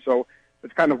point. And so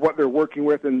it's kind of what they're working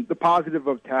with. And the positive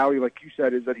of Talley, like you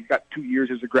said, is that he's got 2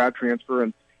 years as a grad transfer.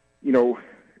 And,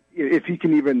 if he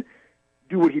can even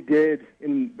do what he did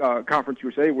in Conference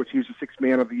USA, which he was the 6th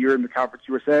man of the year in the Conference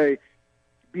USA,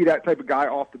 be that type of guy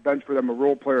off the bench for them, a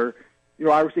role player.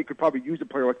 Iowa State could probably use a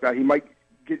player like that. He might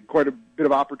get quite a bit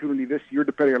of opportunity this year,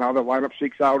 depending on how the lineup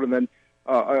shakes out, and then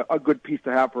a good piece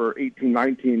to have for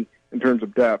 18-19 in terms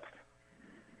of depth.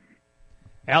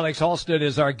 Alex Halstead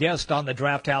is our guest on the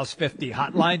Draft House 50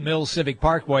 Hotline, Mills Civic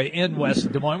Parkway in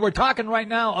West Des Moines. We're talking right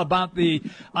now about the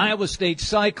Iowa State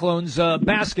Cyclones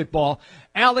basketball.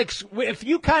 Alex, if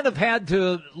you kind of had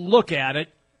to look at it,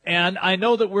 and I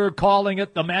know that we're calling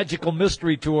it the Magical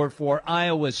Mystery Tour for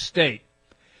Iowa State,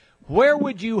 where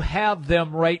would you have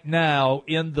them right now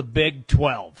in the Big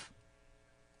 12?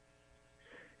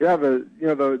 Yeah,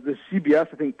 the CBS,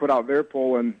 I think, put out their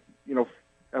poll, and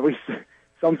at least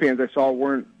some fans I saw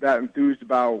weren't that enthused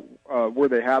about where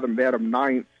they had them. They had them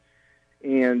 9th,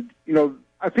 and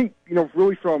I think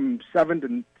really from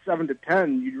 7 to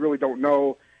 10, you really don't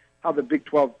know how the Big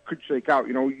 12 could shake out.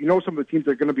 Some of the teams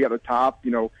that are going to be at the top.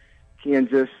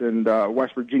 Kansas and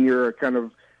West Virginia are kind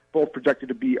of both projected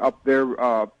to be up there.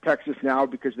 Texas now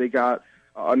because they got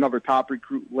another top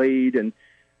recruit laid, and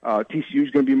TCU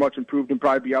is going to be much improved and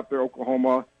probably be up there.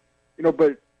 Oklahoma,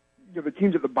 but the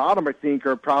teams at the bottom I think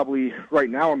are probably right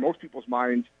now in most people's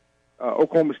minds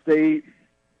Oklahoma State,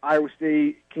 Iowa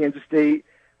State, Kansas State,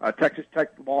 Texas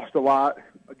Tech lost a lot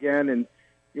again, and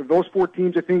those 4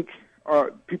 teams I think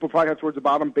people probably have towards the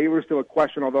bottom. Baylor's still a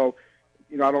question, although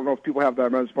I don't know if people have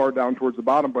them as far down towards the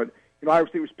bottom, but Iowa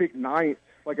State was picked 9th.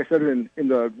 Like I said, in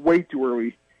the way too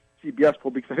early CBS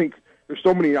poll, because I think there's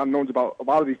so many unknowns about a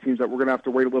lot of these teams that we're going to have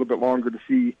to wait a little bit longer to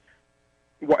see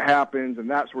what happens and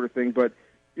that sort of thing. But,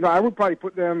 I would probably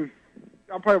put them,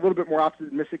 I'm probably a little bit more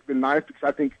optimistic than 9th because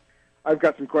I think I've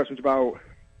got some questions about,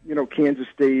 Kansas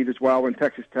State as well and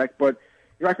Texas Tech. But,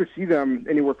 I could see them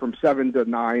anywhere from 7 to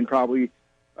 9 probably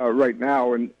right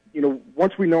now. And,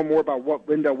 once we know more about what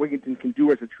Lindell Wigginton can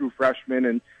do as a true freshman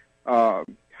and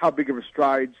how big of a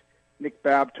strides Nick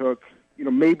Babb took,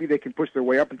 maybe they can push their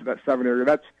way up into that 7 area.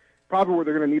 That's probably where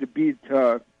they're going to need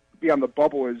to be on the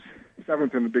bubble is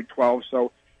 7th in the Big 12.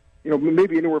 So,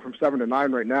 maybe anywhere from 7 to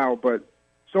 9 right now, but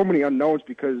so many unknowns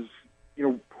because,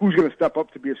 who's going to step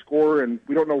up to be a scorer, and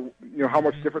we don't know, how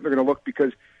much different they're going to look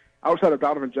because outside of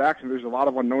Donovan Jackson, there's a lot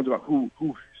of unknowns about who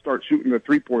starts shooting the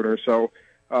three-pointer. So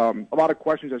a lot of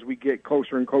questions as we get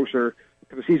closer and closer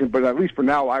to the season, but at least for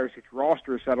now, Iowa State's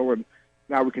roster is settled, and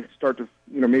now we can start to,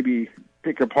 maybe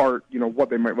pick apart, what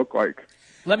they might look like.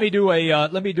 Let me do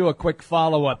a quick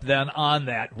follow-up then on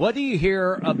that. What do you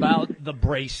hear about the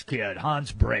Brace kid,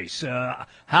 Hans Brace?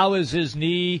 How is his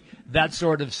knee, that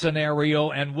sort of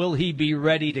scenario, and will he be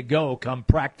ready to go come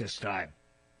practice time?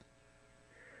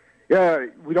 Yeah,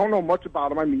 we don't know much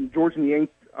about him. I mean, George Niang,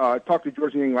 talked to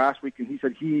George Niang last week, and he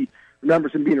said he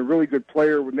remembers him being a really good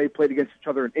player when they played against each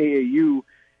other in AAU.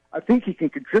 I think he can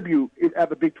contribute at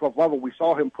the Big 12 level. We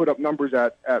saw him put up numbers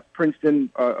at Princeton,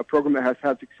 a program that has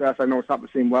had success. I know it's not the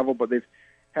same level, but they've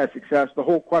had success. The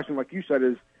whole question, like you said,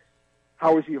 is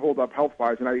how does he hold up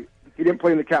health-wise? And he didn't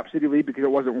play in the Cap City League because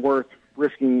it wasn't worth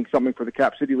risking something for the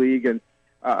Cap City League. And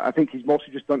I think he's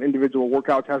mostly just done individual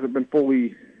workouts, hasn't been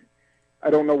fully –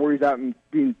 I don't know where he's at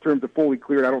in terms of fully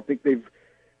cleared. I don't think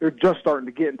they're just starting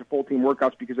to get into full-team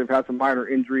workouts because they've had some minor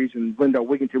injuries, and Lindell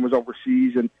Wigginton was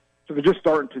overseas, and so they're just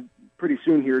starting to pretty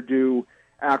soon here do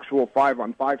actual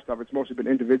 5-on-5 stuff. It's mostly been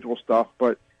individual stuff,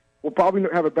 but we'll probably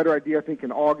have a better idea, I think,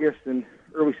 in August and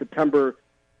early September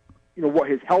what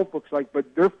his health looks like, but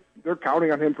they're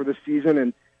counting on him for this season,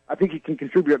 and I think he can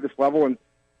contribute at this level. And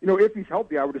if he's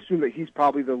healthy, I would assume that he's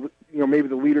probably maybe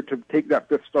the leader to take that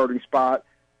 5th starting spot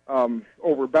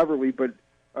over Beverly. But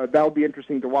that'll be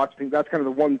interesting to watch. I think that's kind of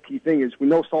the one key thing is we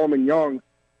know Solomon Young,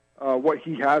 what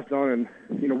he has done,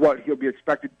 and what he'll be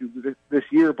expected to do this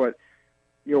year. But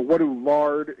what do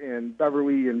Lard and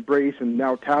Beverly and Brace and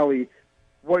now Talley?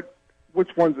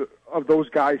 Which ones of those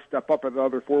guys step up at the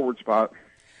other forward spot?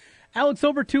 Alex,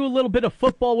 over to a little bit of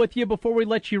football with you before we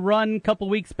let you run. A couple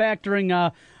weeks back during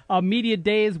media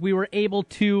days, we were able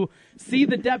to see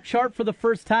the depth chart for the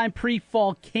first time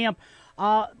pre-fall camp.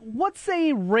 What's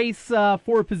a race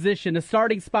for a position, a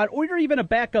starting spot, or even a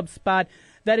backup spot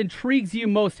that intrigues you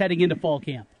most heading into fall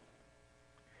camp?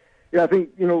 Yeah, I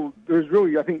think, there's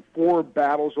really, 4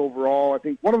 battles overall. I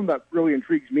think one of them that really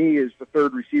intrigues me is the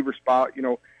 3rd receiver spot.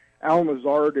 Alan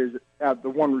Lazard is at the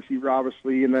 1 receiver,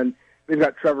 obviously, and then they've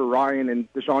got Trevor Ryan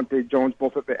and Deshaunte Jones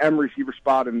both at the M receiver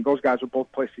spot, and those guys will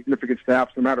both play significant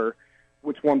snaps no matter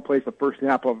which one plays the first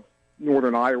snap of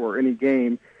Northern Iowa or any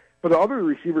game. But the other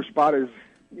receiver spot is,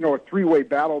 a 3-way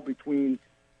battle between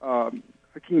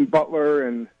Hakeem Butler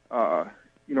and,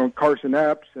 Carson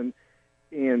Epps, and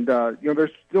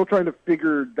they're still trying to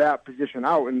figure that position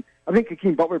out. And I think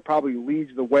Hakeem Butler probably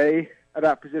leads the way at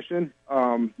that position.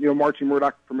 Marchie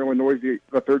Murdoch from Illinois is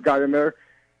the 3rd guy in there.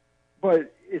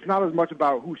 But it's not as much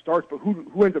about who starts, but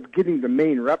who ends up getting the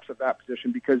main reps at that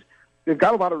position, because they've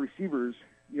got a lot of receivers,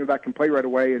 that can play right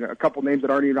away, and a couple names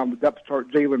that aren't even on the depth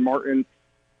chart. Jalen Martin,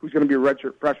 who's going to be a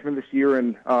redshirt freshman this year,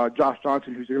 and Josh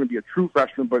Johnson, who's going to be a true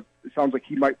freshman, but it sounds like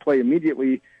he might play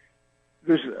immediately.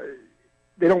 They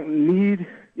don't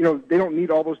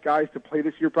need all those guys to play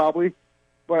this year probably,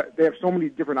 but they have so many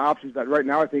different options that right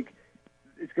now I think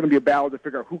it's going to be a battle to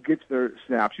figure out who gets their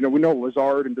snaps. We know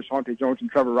Lazard and Deshaunte Jones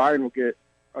and Trevor Ryan will get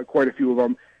quite a few of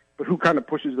them, but who kind of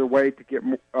pushes their way to get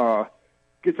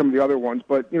some of the other ones.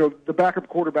 But, the backup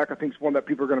quarterback I think is one that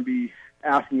people are going to be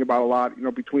asking about a lot,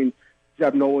 between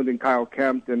Zeb Noland and Kyle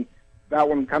Kemp, and that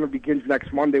one kind of begins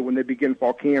next Monday when they begin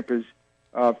fall camp, is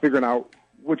figuring out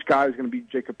which guy is going to be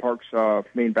Jacob Park's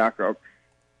main backup.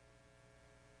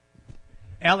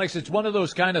 Alex, it's one of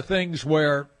those kind of things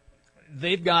where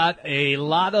they've got a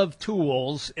lot of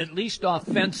tools, at least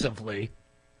offensively,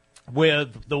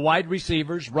 with the wide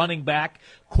receivers, running back,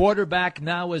 quarterback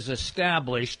now is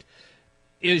established.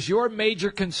 Is your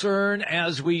major concern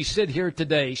as we sit here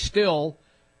today still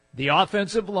the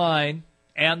offensive line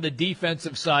and the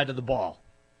defensive side of the ball?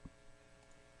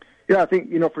 Yeah, I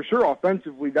think, for sure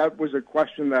offensively, that was a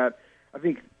question that I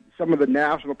think some of the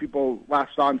national people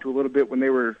latched on to a little bit when they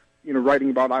were, writing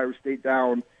about Iowa State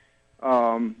down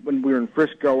when we were in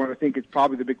Frisco. And I think it's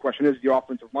probably the big question is the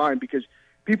offensive line, because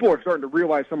people are starting to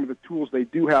realize some of the tools they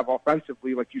do have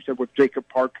offensively, like you said with Jacob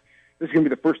Park. This is going to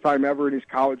be the first time ever in his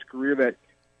college career that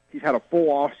he's had a full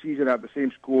off season at the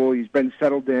same school. He's been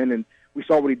settled in, and we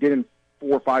saw what he did in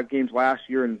 4 or 5 games last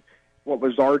year and what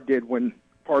Lazard did when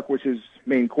Park was his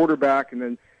main quarterback. And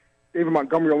then David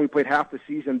Montgomery only played half the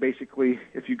season, basically,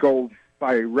 if you go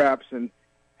by reps, and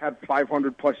had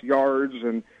 500-plus yards,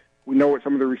 and we know what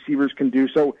some of the receivers can do.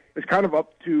 So it's kind of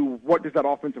up to what does that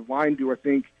offensive line do, I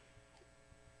think.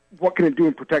 What can it do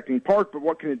in protecting Park, but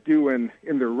what can it do in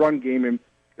their run game? And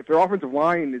if their offensive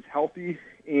line is healthy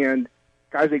and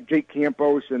guys like Jake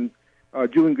Campos and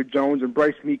Julian Good-Jones and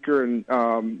Bryce Meeker and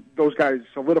those guys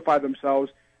solidify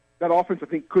themselves, that offense, I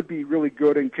think, could be really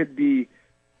good and could be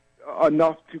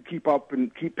enough to keep up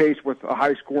and keep pace with a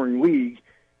high-scoring league.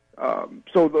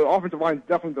 So the offensive line is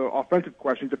definitely the offensive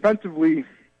question. Defensively,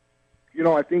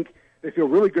 I think they feel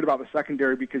really good about the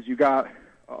secondary because you got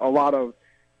a lot of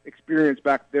experience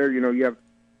back there. You have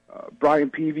Brian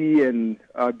Peavy and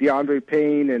DeAndre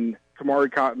Payne and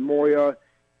Kamari Cotton-Moya.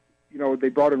 They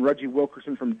brought in Reggie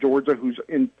Wilkerson from Georgia, who's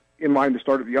in line to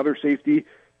start at the other safety.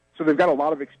 So they've got a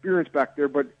lot of experience back there,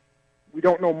 but we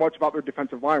don't know much about their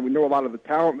defensive line. We know a lot of the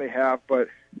talent they have, but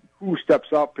who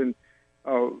steps up? And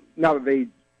now that they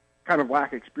kind of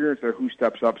lack experience there, who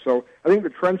steps up? So I think the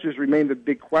trenches remain the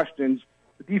big questions.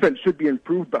 The defense should be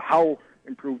improved, but how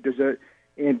improved is it?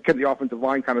 And can the offensive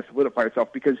line kind of solidify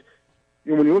itself? Because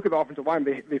when you look at the offensive line,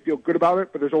 they feel good about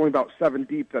it, but there's only about 7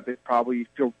 deep that they probably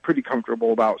feel pretty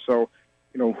comfortable about. So,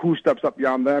 who steps up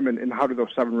beyond them, and how do those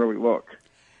 7 really look?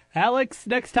 Alex,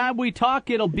 next time we talk,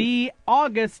 it'll be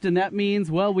August, and that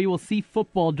means, we will see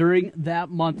football during that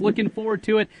month. Looking forward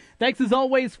to it. Thanks, as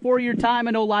always, for your time.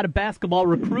 I know a lot of basketball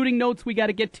recruiting notes we got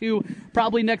to get to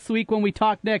probably next week when we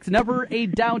talk next. Never a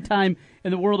downtime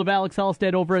in the world of Alex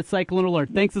Halstead over at Cyclone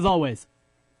Alert. Thanks, as always.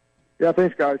 Yeah,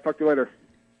 thanks, guys. Talk to you later.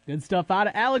 Good stuff out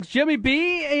of Alex, Jimmy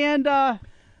B, and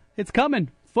it's coming.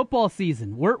 football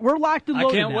season. We're locked and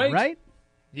loaded now, right?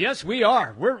 Yes, we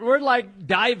are. We're like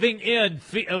diving in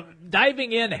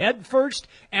head first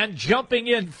and jumping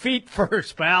in feet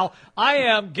first, pal. I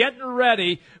am getting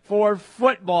ready for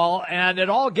football, and it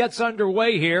all gets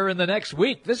underway here in the next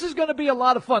week. This is going to be a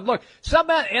lot of fun. Look, some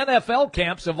NFL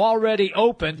camps have already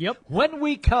opened. Yep. When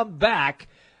we come back,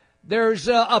 there's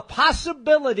a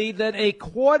possibility that a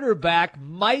quarterback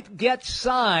might get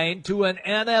signed to an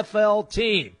NFL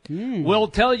team. We'll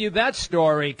tell you that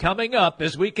story coming up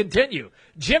as we continue.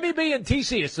 Jimmy B and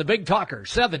TC, it's the Big Talker,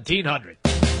 1700.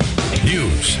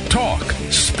 News, talk,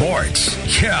 sports.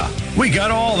 Yeah, we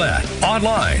got all that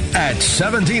online at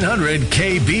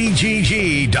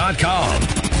 1700kbgg.com.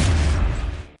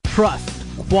 Trust,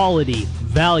 quality,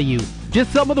 value.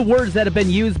 Just some of the words that have been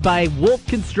used by Wolf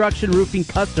Construction Roofing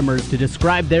customers to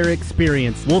describe their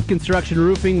experience. Wolf Construction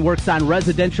Roofing works on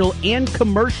residential and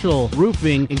commercial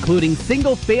roofing, including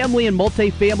single-family and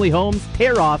multi-family homes,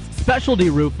 tear-offs, specialty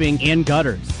roofing, and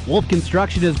gutters. Wolf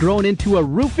Construction has grown into a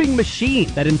roofing machine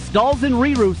that installs and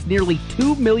re-roofs nearly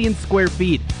 2 million square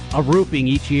feet of roofing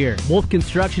each year. Wolf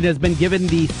Construction has been given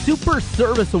the Super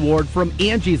Service Award from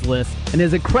Angie's List and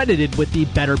is accredited with the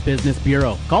Better Business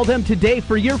Bureau. Call them today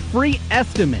for your free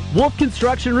estimate. Wolf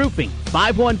Construction Roofing,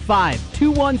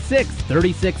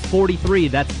 515-216-3643.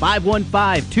 That's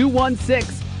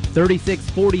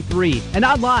 515-216-3643. And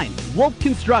online,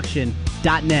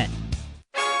 wolfconstruction.net.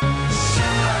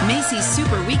 Macy's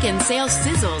Super Weekend Sales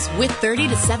sizzles with 30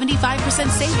 to 75%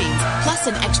 savings, plus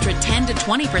an extra 10 to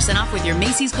 20% off with your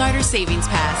Macy's Carter Savings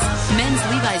Pass. Men's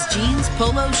Levi's jeans,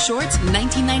 polos, shorts,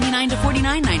 $19.99 to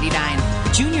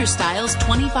 $49.99. Junior styles,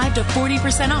 25 to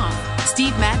 40% off.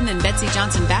 Steve Madden and Betsy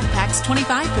Johnson backpacks,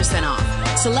 25% off.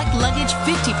 Select luggage,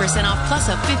 50% off, plus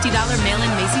a $50 mail-in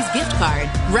Macy's gift card.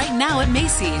 Right now at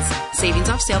Macy's. Savings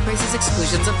off sale prices,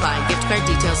 exclusions apply. Gift card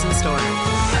details in store.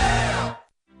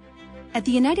 At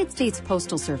the United States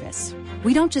Postal Service,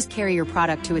 we don't just carry your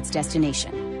product to its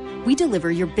destination. We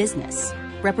deliver your business,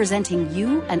 representing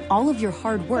you and all of your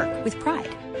hard work with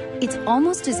pride. It's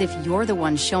almost as if you're the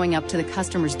one showing up to the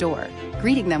customer's door,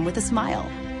 greeting them with a smile.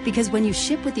 Because when you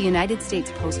ship with the United States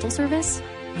Postal Service,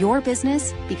 your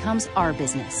business becomes our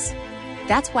business.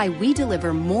 That's why we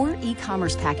deliver more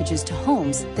e-commerce packages to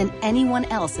homes than anyone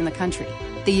else in the country.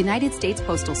 The United States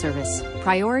Postal Service.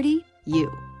 Priority, you.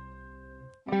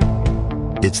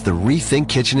 It's the Rethink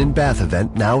Kitchen and Bath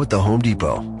event now at the Home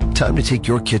Depot. Time to take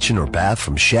your kitchen or bath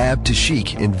from shab to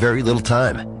chic in very little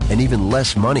time and even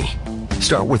less money.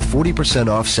 Start with 40%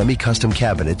 off semi-custom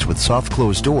cabinets with soft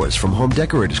closed doors from Home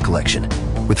Decorators Collection.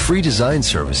 With free design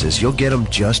services, you'll get them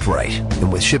just right.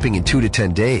 And with shipping in 2 to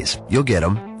 10 days, you'll get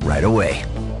them right away.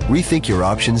 Rethink your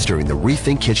options during the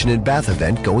Rethink Kitchen and Bath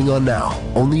event going on now,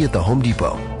 only at the Home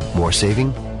Depot. More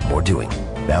saving, more doing.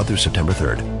 Now through September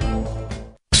 3rd.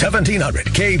 1700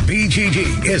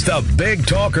 KBGG is the Big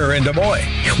Talker in Des Moines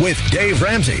with Dave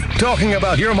Ramsey talking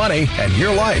about your money and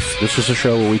your life. This is a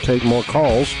show where we take more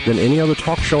calls than any other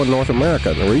talk show in North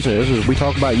America. The reason is we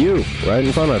talk about you right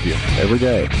in front of you every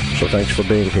day. So thanks for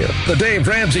being here. The Dave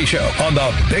Ramsey Show on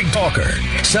the Big Talker,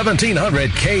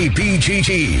 1700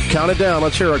 KBGG. Count it down.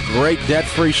 Let's hear a great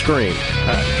debt-free scream.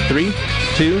 3,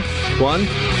 2, 1.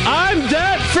 I'm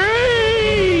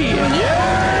debt-free!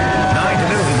 Yeah! 9 to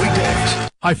noon weekdays.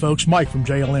 Hi folks, Mike from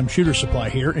JLM Shooter Supply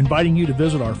here, inviting you to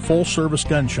visit our full-service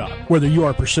gun shop. Whether you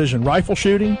are precision rifle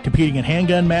shooting, competing in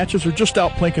handgun matches, or just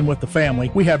out plinking with the family,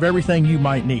 we have everything you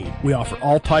might need. We offer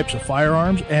all types of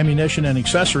firearms, ammunition, and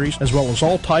accessories, as well as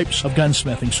all types of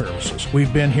gunsmithing services.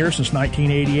 We've been here since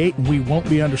 1988, and we won't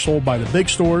be undersold by the big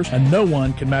stores, and no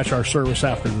one can match our service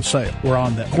after the sale. We're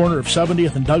on the corner of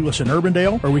 70th and Douglas in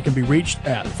Urbandale, or we can be reached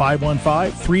at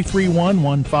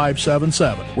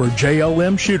 515-331-1577. We're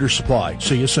JLM Shooter Supply.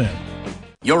 See you soon.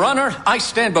 Your Honor, I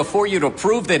stand before you to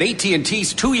prove that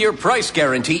AT&T's 2-year price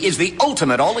guarantee is the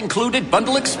ultimate all-included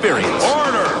bundle experience.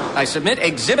 Order! I submit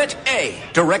Exhibit A,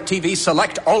 DirecTV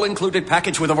Select all-included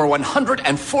package with over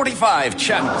 145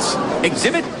 channels.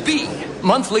 Exhibit B,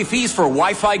 monthly fees for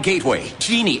Wi-Fi gateway,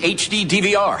 Genie HD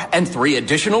DVR, and 3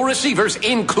 additional receivers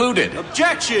included.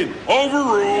 Objection!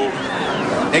 Overruled.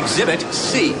 Exhibit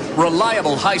C,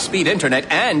 reliable high-speed internet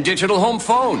and digital home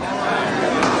phone.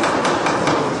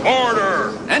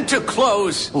 Order! And to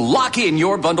close, lock in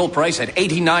your bundle price at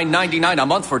 $89.99 a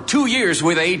month for 2 years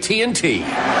with AT&T.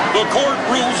 The court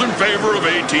rules in favor of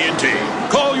AT&T.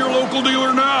 Call your local local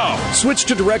dealer now. Switch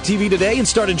to DirecTV today and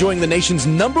start enjoying the nation's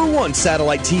 #1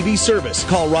 satellite TV service.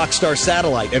 Call Rockstar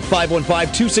Satellite at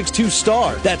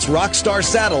 515-262-STAR. That's Rockstar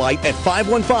Satellite at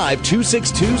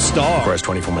 515-262-STAR. Requires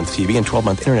 24-month TV and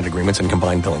 12-month internet agreements and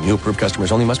combined billing. New approved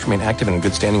customers only must remain active and in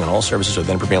good standing on all services or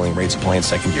then prevailing rates apply in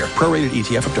second year. Prorated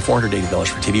ETF up to $480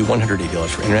 for TV, $180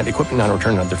 for internet. Equipment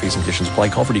non-return and other fees and conditions apply.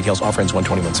 Call for details. Offer ends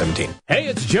 1/21/17. Hey,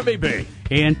 it's Jimmy B.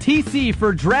 And TC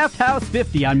for Draft House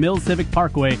 50 on Mills Civic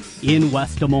Parkway in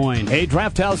West Des Moines. Hey,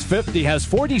 Draft House 50 has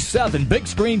 47 big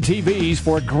screen TVs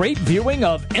for great viewing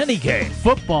of any game.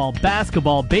 Football,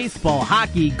 basketball, baseball,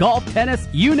 hockey, golf, tennis,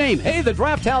 you name it. Hey, the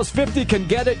Draft House 50 can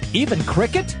get it, even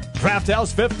cricket. Draft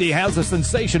House 50 has a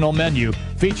sensational menu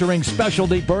featuring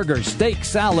specialty burgers, steak,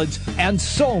 salads, and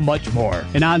so much more.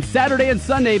 And on Saturday and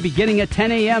Sunday, beginning at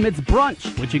 10 a.m., it's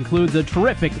brunch, which includes a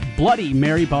terrific Bloody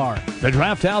Mary bar. The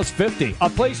Draft House 50, a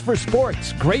place for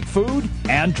sports, great food,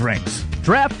 and drinks.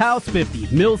 Draft House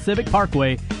 50, Mills Civic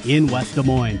Parkway in West Des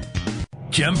Moines.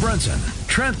 Jim Brunson,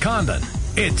 Trent Condon.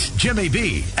 It's Jimmy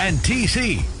B and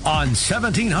TC on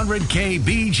 1700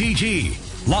 KBGG.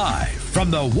 Live from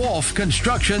the Wolf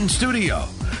Construction Studio.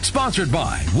 Sponsored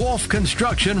by Wolf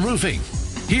Construction Roofing.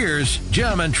 Here's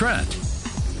Jim and Trent.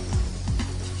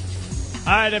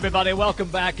 All right, everybody, welcome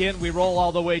back in. We roll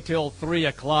all the way till 3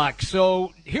 o'clock.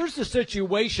 So here's the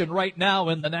situation right now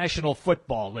in the National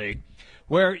Football League,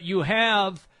 where you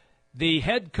have the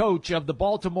head coach of the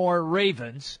Baltimore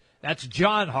Ravens, that's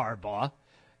John Harbaugh,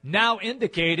 now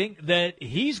indicating that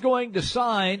he's going to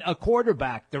sign a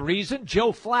quarterback. The reason?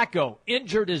 Joe Flacco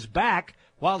injured his back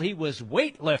while he was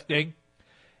weightlifting.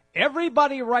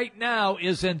 Everybody right now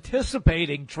is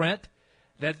anticipating, Trent,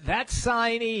 that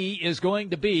signee is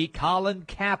going to be Colin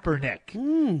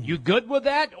Kaepernick. You good with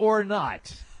that or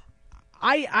not?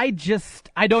 I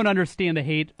don't understand the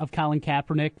hate of Colin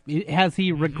Kaepernick. Has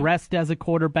he regressed as a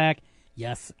quarterback?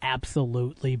 Yes,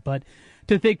 absolutely. But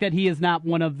to think that he is not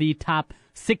one of the top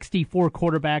 64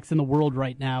 quarterbacks in the world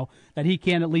right now, that he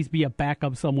can at least be a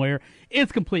backup somewhere,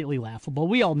 it's completely laughable.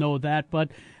 We all know that, but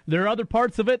there are other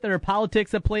parts of it. There are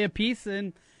politics that play a piece,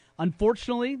 and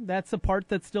unfortunately, that's a part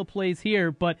that still plays here.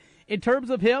 But in terms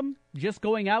of him just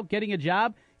going out, getting a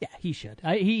job, yeah, he should.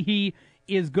 He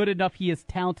is good enough. He is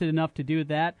talented enough to do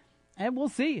that. And we'll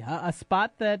see. A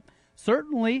spot that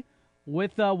certainly,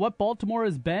 with what Baltimore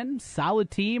has been,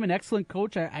 solid team, an excellent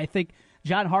coach, I think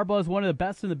John Harbaugh is one of the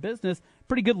best in the business.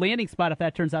 Pretty good landing spot if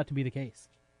that turns out to be the case.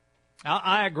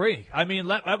 I agree. I mean,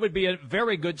 that would be a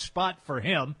very good spot for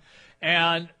him.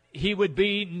 And he would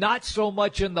be not so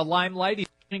much in the limelight. He's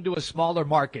going to a smaller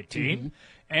market team.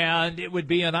 And it would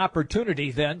be an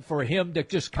opportunity then for him to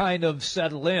just kind of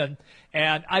settle in.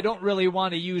 And I don't really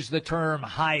want to use the term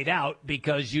hide out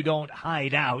because you don't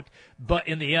hide out. But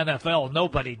in the NFL,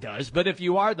 nobody does. But if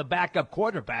you are the backup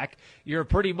quarterback, you're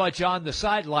pretty much on the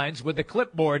sidelines with a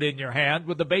clipboard in your hand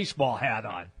with the baseball hat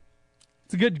on.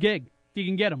 It's a good gig if you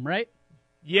can get him, right?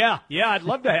 Yeah, I'd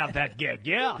love to have that gig,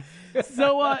 yeah.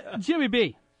 So, Jimmy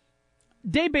B,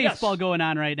 day baseball going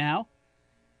on right now.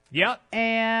 Yeah.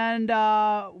 And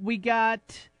we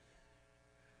got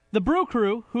the Brew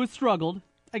Crew, who struggled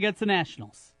against the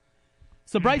Nationals.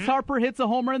 So Bryce Harper hits a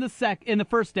homer in the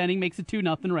first inning, makes it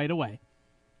 2-0 right away.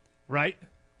 Right.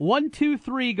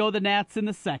 1-2-3 go the Nats in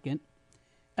the second.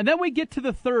 And then we get to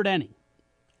the third inning,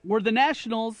 where the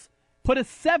Nationals put a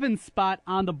 7 spot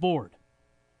on the board.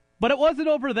 But it wasn't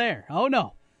over there. Oh,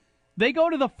 no. They go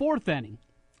to the fourth inning.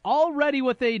 Already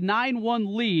with a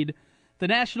 9-1 lead, the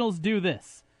Nationals do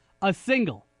this. A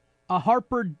single, a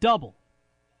Harper double,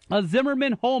 a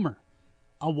Zimmerman homer,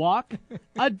 a walk,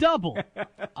 a double,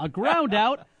 a ground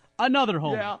out, another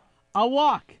homer, a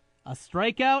walk, a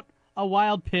strikeout, a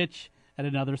wild pitch, and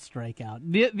another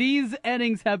strikeout. These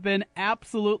innings have been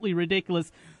absolutely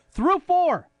ridiculous. Through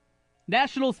 4,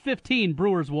 Nationals 15,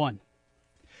 Brewers 1.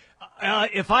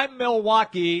 If I'm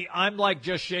Milwaukee, I'm like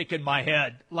just shaking my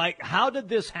head. Like, how did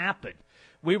this happen?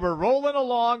 We were rolling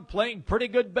along, playing pretty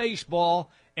good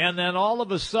baseball, and then all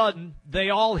of a sudden, they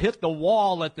all hit the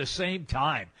wall at the same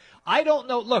time. I don't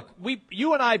know. Look,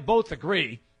 you and I both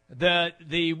agree that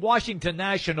the Washington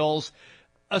Nationals,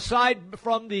 aside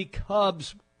from the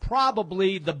Cubs,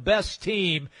 probably the best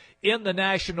team in the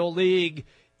National League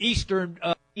Eastern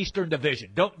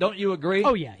Division. Don't you agree?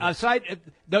 Oh, yeah. Aside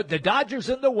the Dodgers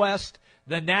in the West,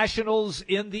 the Nationals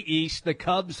in the East, the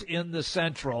Cubs in the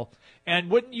Central. And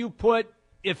wouldn't you put,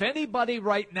 if anybody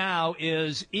right now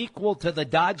is equal to the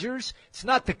Dodgers, it's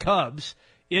not the Cubs,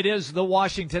 it is the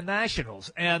Washington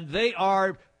Nationals. And they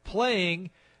are playing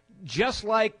just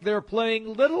like they're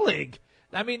playing Little League.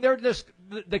 I mean, they're just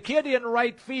the kid in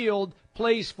right field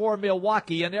plays for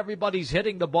Milwaukee, and everybody's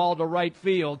hitting the ball to right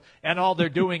field, and all they're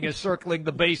doing is circling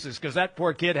the bases because that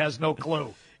poor kid has no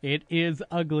clue. It is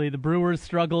ugly. The Brewers'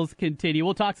 struggles continue.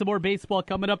 We'll talk some more baseball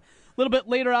coming up a little bit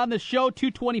later on the show.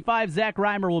 2:25, Zach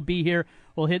Reimer will be here.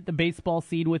 We'll hit the baseball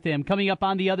scene with him. Coming up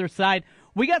on the other side,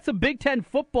 we got some Big Ten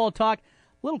football talk, a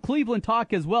little Cleveland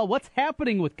talk as well. What's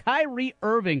happening with Kyrie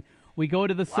Irving? We go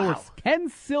to the source, Ken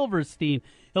Silverstein.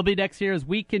 He'll be next here as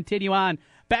we continue on.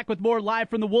 Back with more live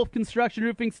from the Wolf Construction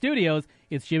Roofing Studios.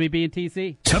 It's Jimmy B and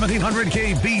TC. 1700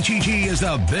 KBGG is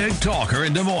the big talker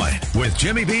in Des Moines with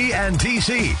Jimmy B and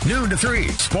TC. Noon to 3.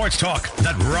 Sports talk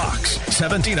that rocks.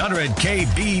 1700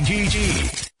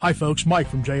 KBGG. Hi folks, Mike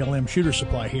from JLM Shooter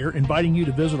Supply here, inviting you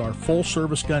to visit our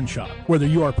full-service gun shop. Whether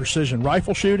you are precision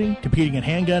rifle shooting, competing in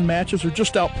handgun matches, or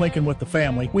just out plinking with the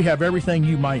family, we have everything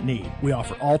you might need. We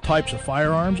offer all types of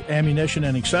firearms, ammunition,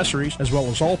 and accessories, as well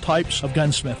as all types of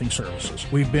gunsmithing services.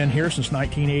 We've been here since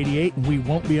 1988, and we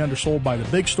won't be undersold by the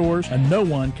big stores, and no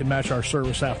one can match our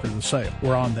service after the sale.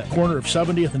 We're on the corner of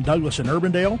 70th and Douglas in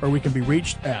Urbandale, or we can be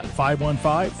reached at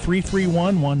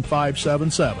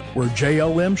 515-331-1577. We're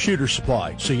JLM Shooter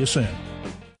Supply. See you soon.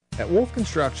 At Wolf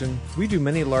Construction, we do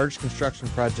many large construction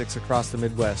projects across the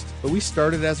Midwest, but we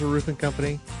started as a roofing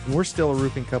company, and we're still a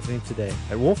roofing company today.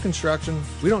 At Wolf Construction,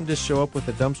 we don't just show up with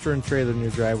a dumpster and trailer in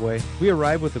your driveway. We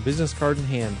arrive with a business card in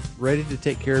hand, ready to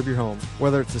take care of your home.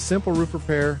 Whether it's a simple roof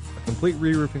repair, a complete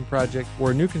re-roofing project,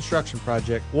 or a new construction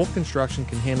project, Wolf Construction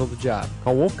can handle the job.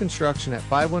 Call Wolf Construction at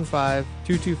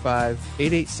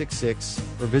 515-225-8866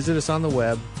 or visit us on the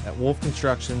web at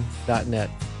wolfconstruction.net.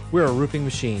 We're a roofing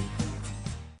machine.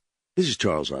 This is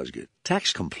Charles Osgood.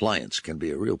 Tax compliance can be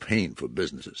a real pain for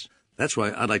businesses. That's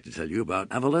why I'd like to tell you about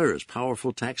Avalara's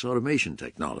powerful tax automation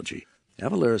technology.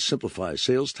 Avalara simplifies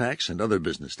sales tax and other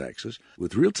business taxes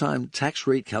with real-time tax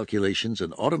rate calculations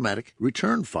and automatic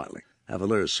return filing.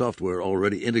 Avalara's software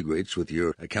already integrates with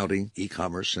your accounting,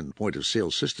 e-commerce, and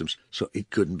point-of-sale systems, so it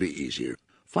couldn't be easier.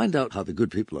 Find out how the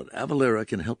good people at Avalara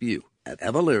can help you at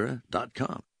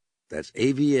avalara.com. That's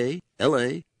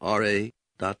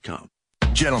AVALARA.com.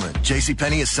 Gentlemen,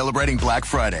 JCPenney is celebrating Black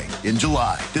Friday in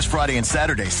July. This Friday and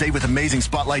Saturday, save with amazing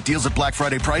spotlight deals at Black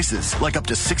Friday prices, like up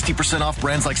to 60% off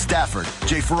brands like Stafford,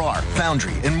 J. Farrar,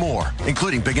 Foundry, and more,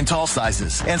 including big and tall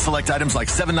sizes, and select items like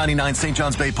 $7.99 St.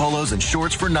 John's Bay polos and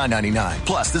shorts for $9.99.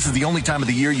 Plus, this is the only time of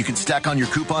the year you can stack on your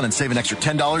coupon and save an extra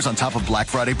 $10 on top of Black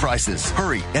Friday prices.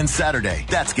 Hurry, and Saturday,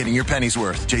 that's getting your pennies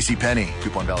worth. JCPenney.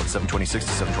 Coupon valid 7/26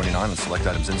 to 7/29 on select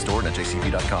items in store and at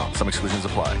jcp.com. Some exclusions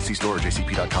apply. See store or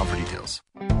jcp.com for details.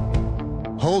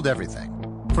 Hold everything.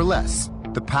 For less,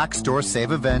 the Pack Store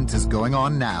Save event is going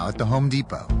on now at the Home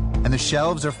Depot, and the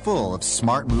shelves are full of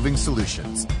smart moving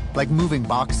solutions, like moving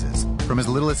boxes from as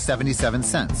little as 77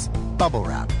 cents, bubble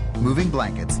wrap, moving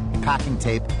blankets, packing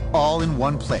tape, all in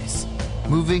one place.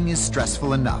 Moving is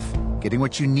stressful enough. Getting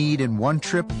what you need in one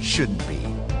trip shouldn't be.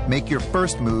 Make your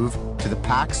first move to the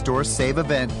Pack Store Save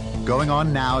event going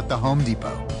on now at the Home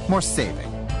Depot. More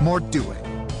saving, more doing.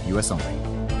 U.S. only.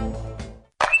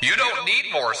 You don't need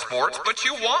more sports, but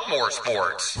you want more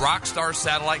sports. Rockstar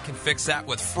Satellite can fix that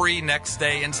with free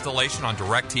next-day installation on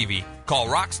DirecTV. Call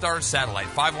Rockstar Satellite,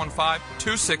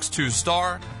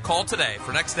 515-262-STAR. Call today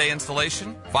for next-day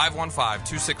installation,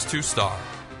 515-262-STAR.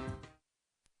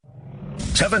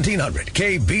 1700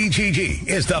 KBGG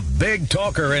is the big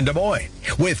talker in Des Moines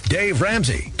with Dave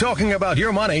Ramsey talking about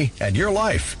your money and your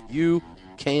life. You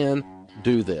can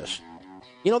do this.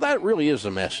 You know, that really is the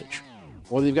message.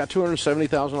 Whether you've got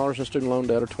 $270,000 in student loan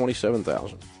debt or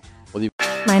 $27,000.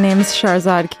 My name is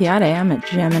Sharzad Kiade. I'm a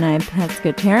Gemini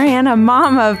pescatarian, a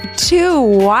mom of 2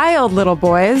 wild little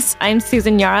boys. I'm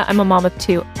Susan Yara. I'm a mom of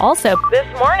 2 also. This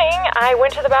morning, I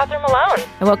went to the bathroom alone.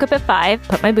 I woke up at 5,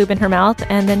 put my boob in her mouth,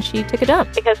 and then she took a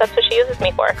dump. Because that's what she uses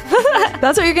me for.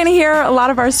 That's what you're going to hear, a lot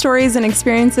of our stories and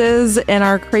experiences and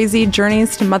our crazy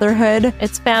journeys to motherhood.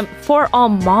 It's for all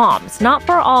moms, not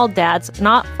for all dads,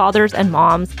 not fathers and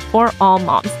moms, for all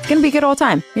moms. It's going to be a good old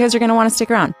time. You guys are going to want to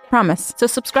stick around. Promise. So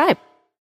subscribe.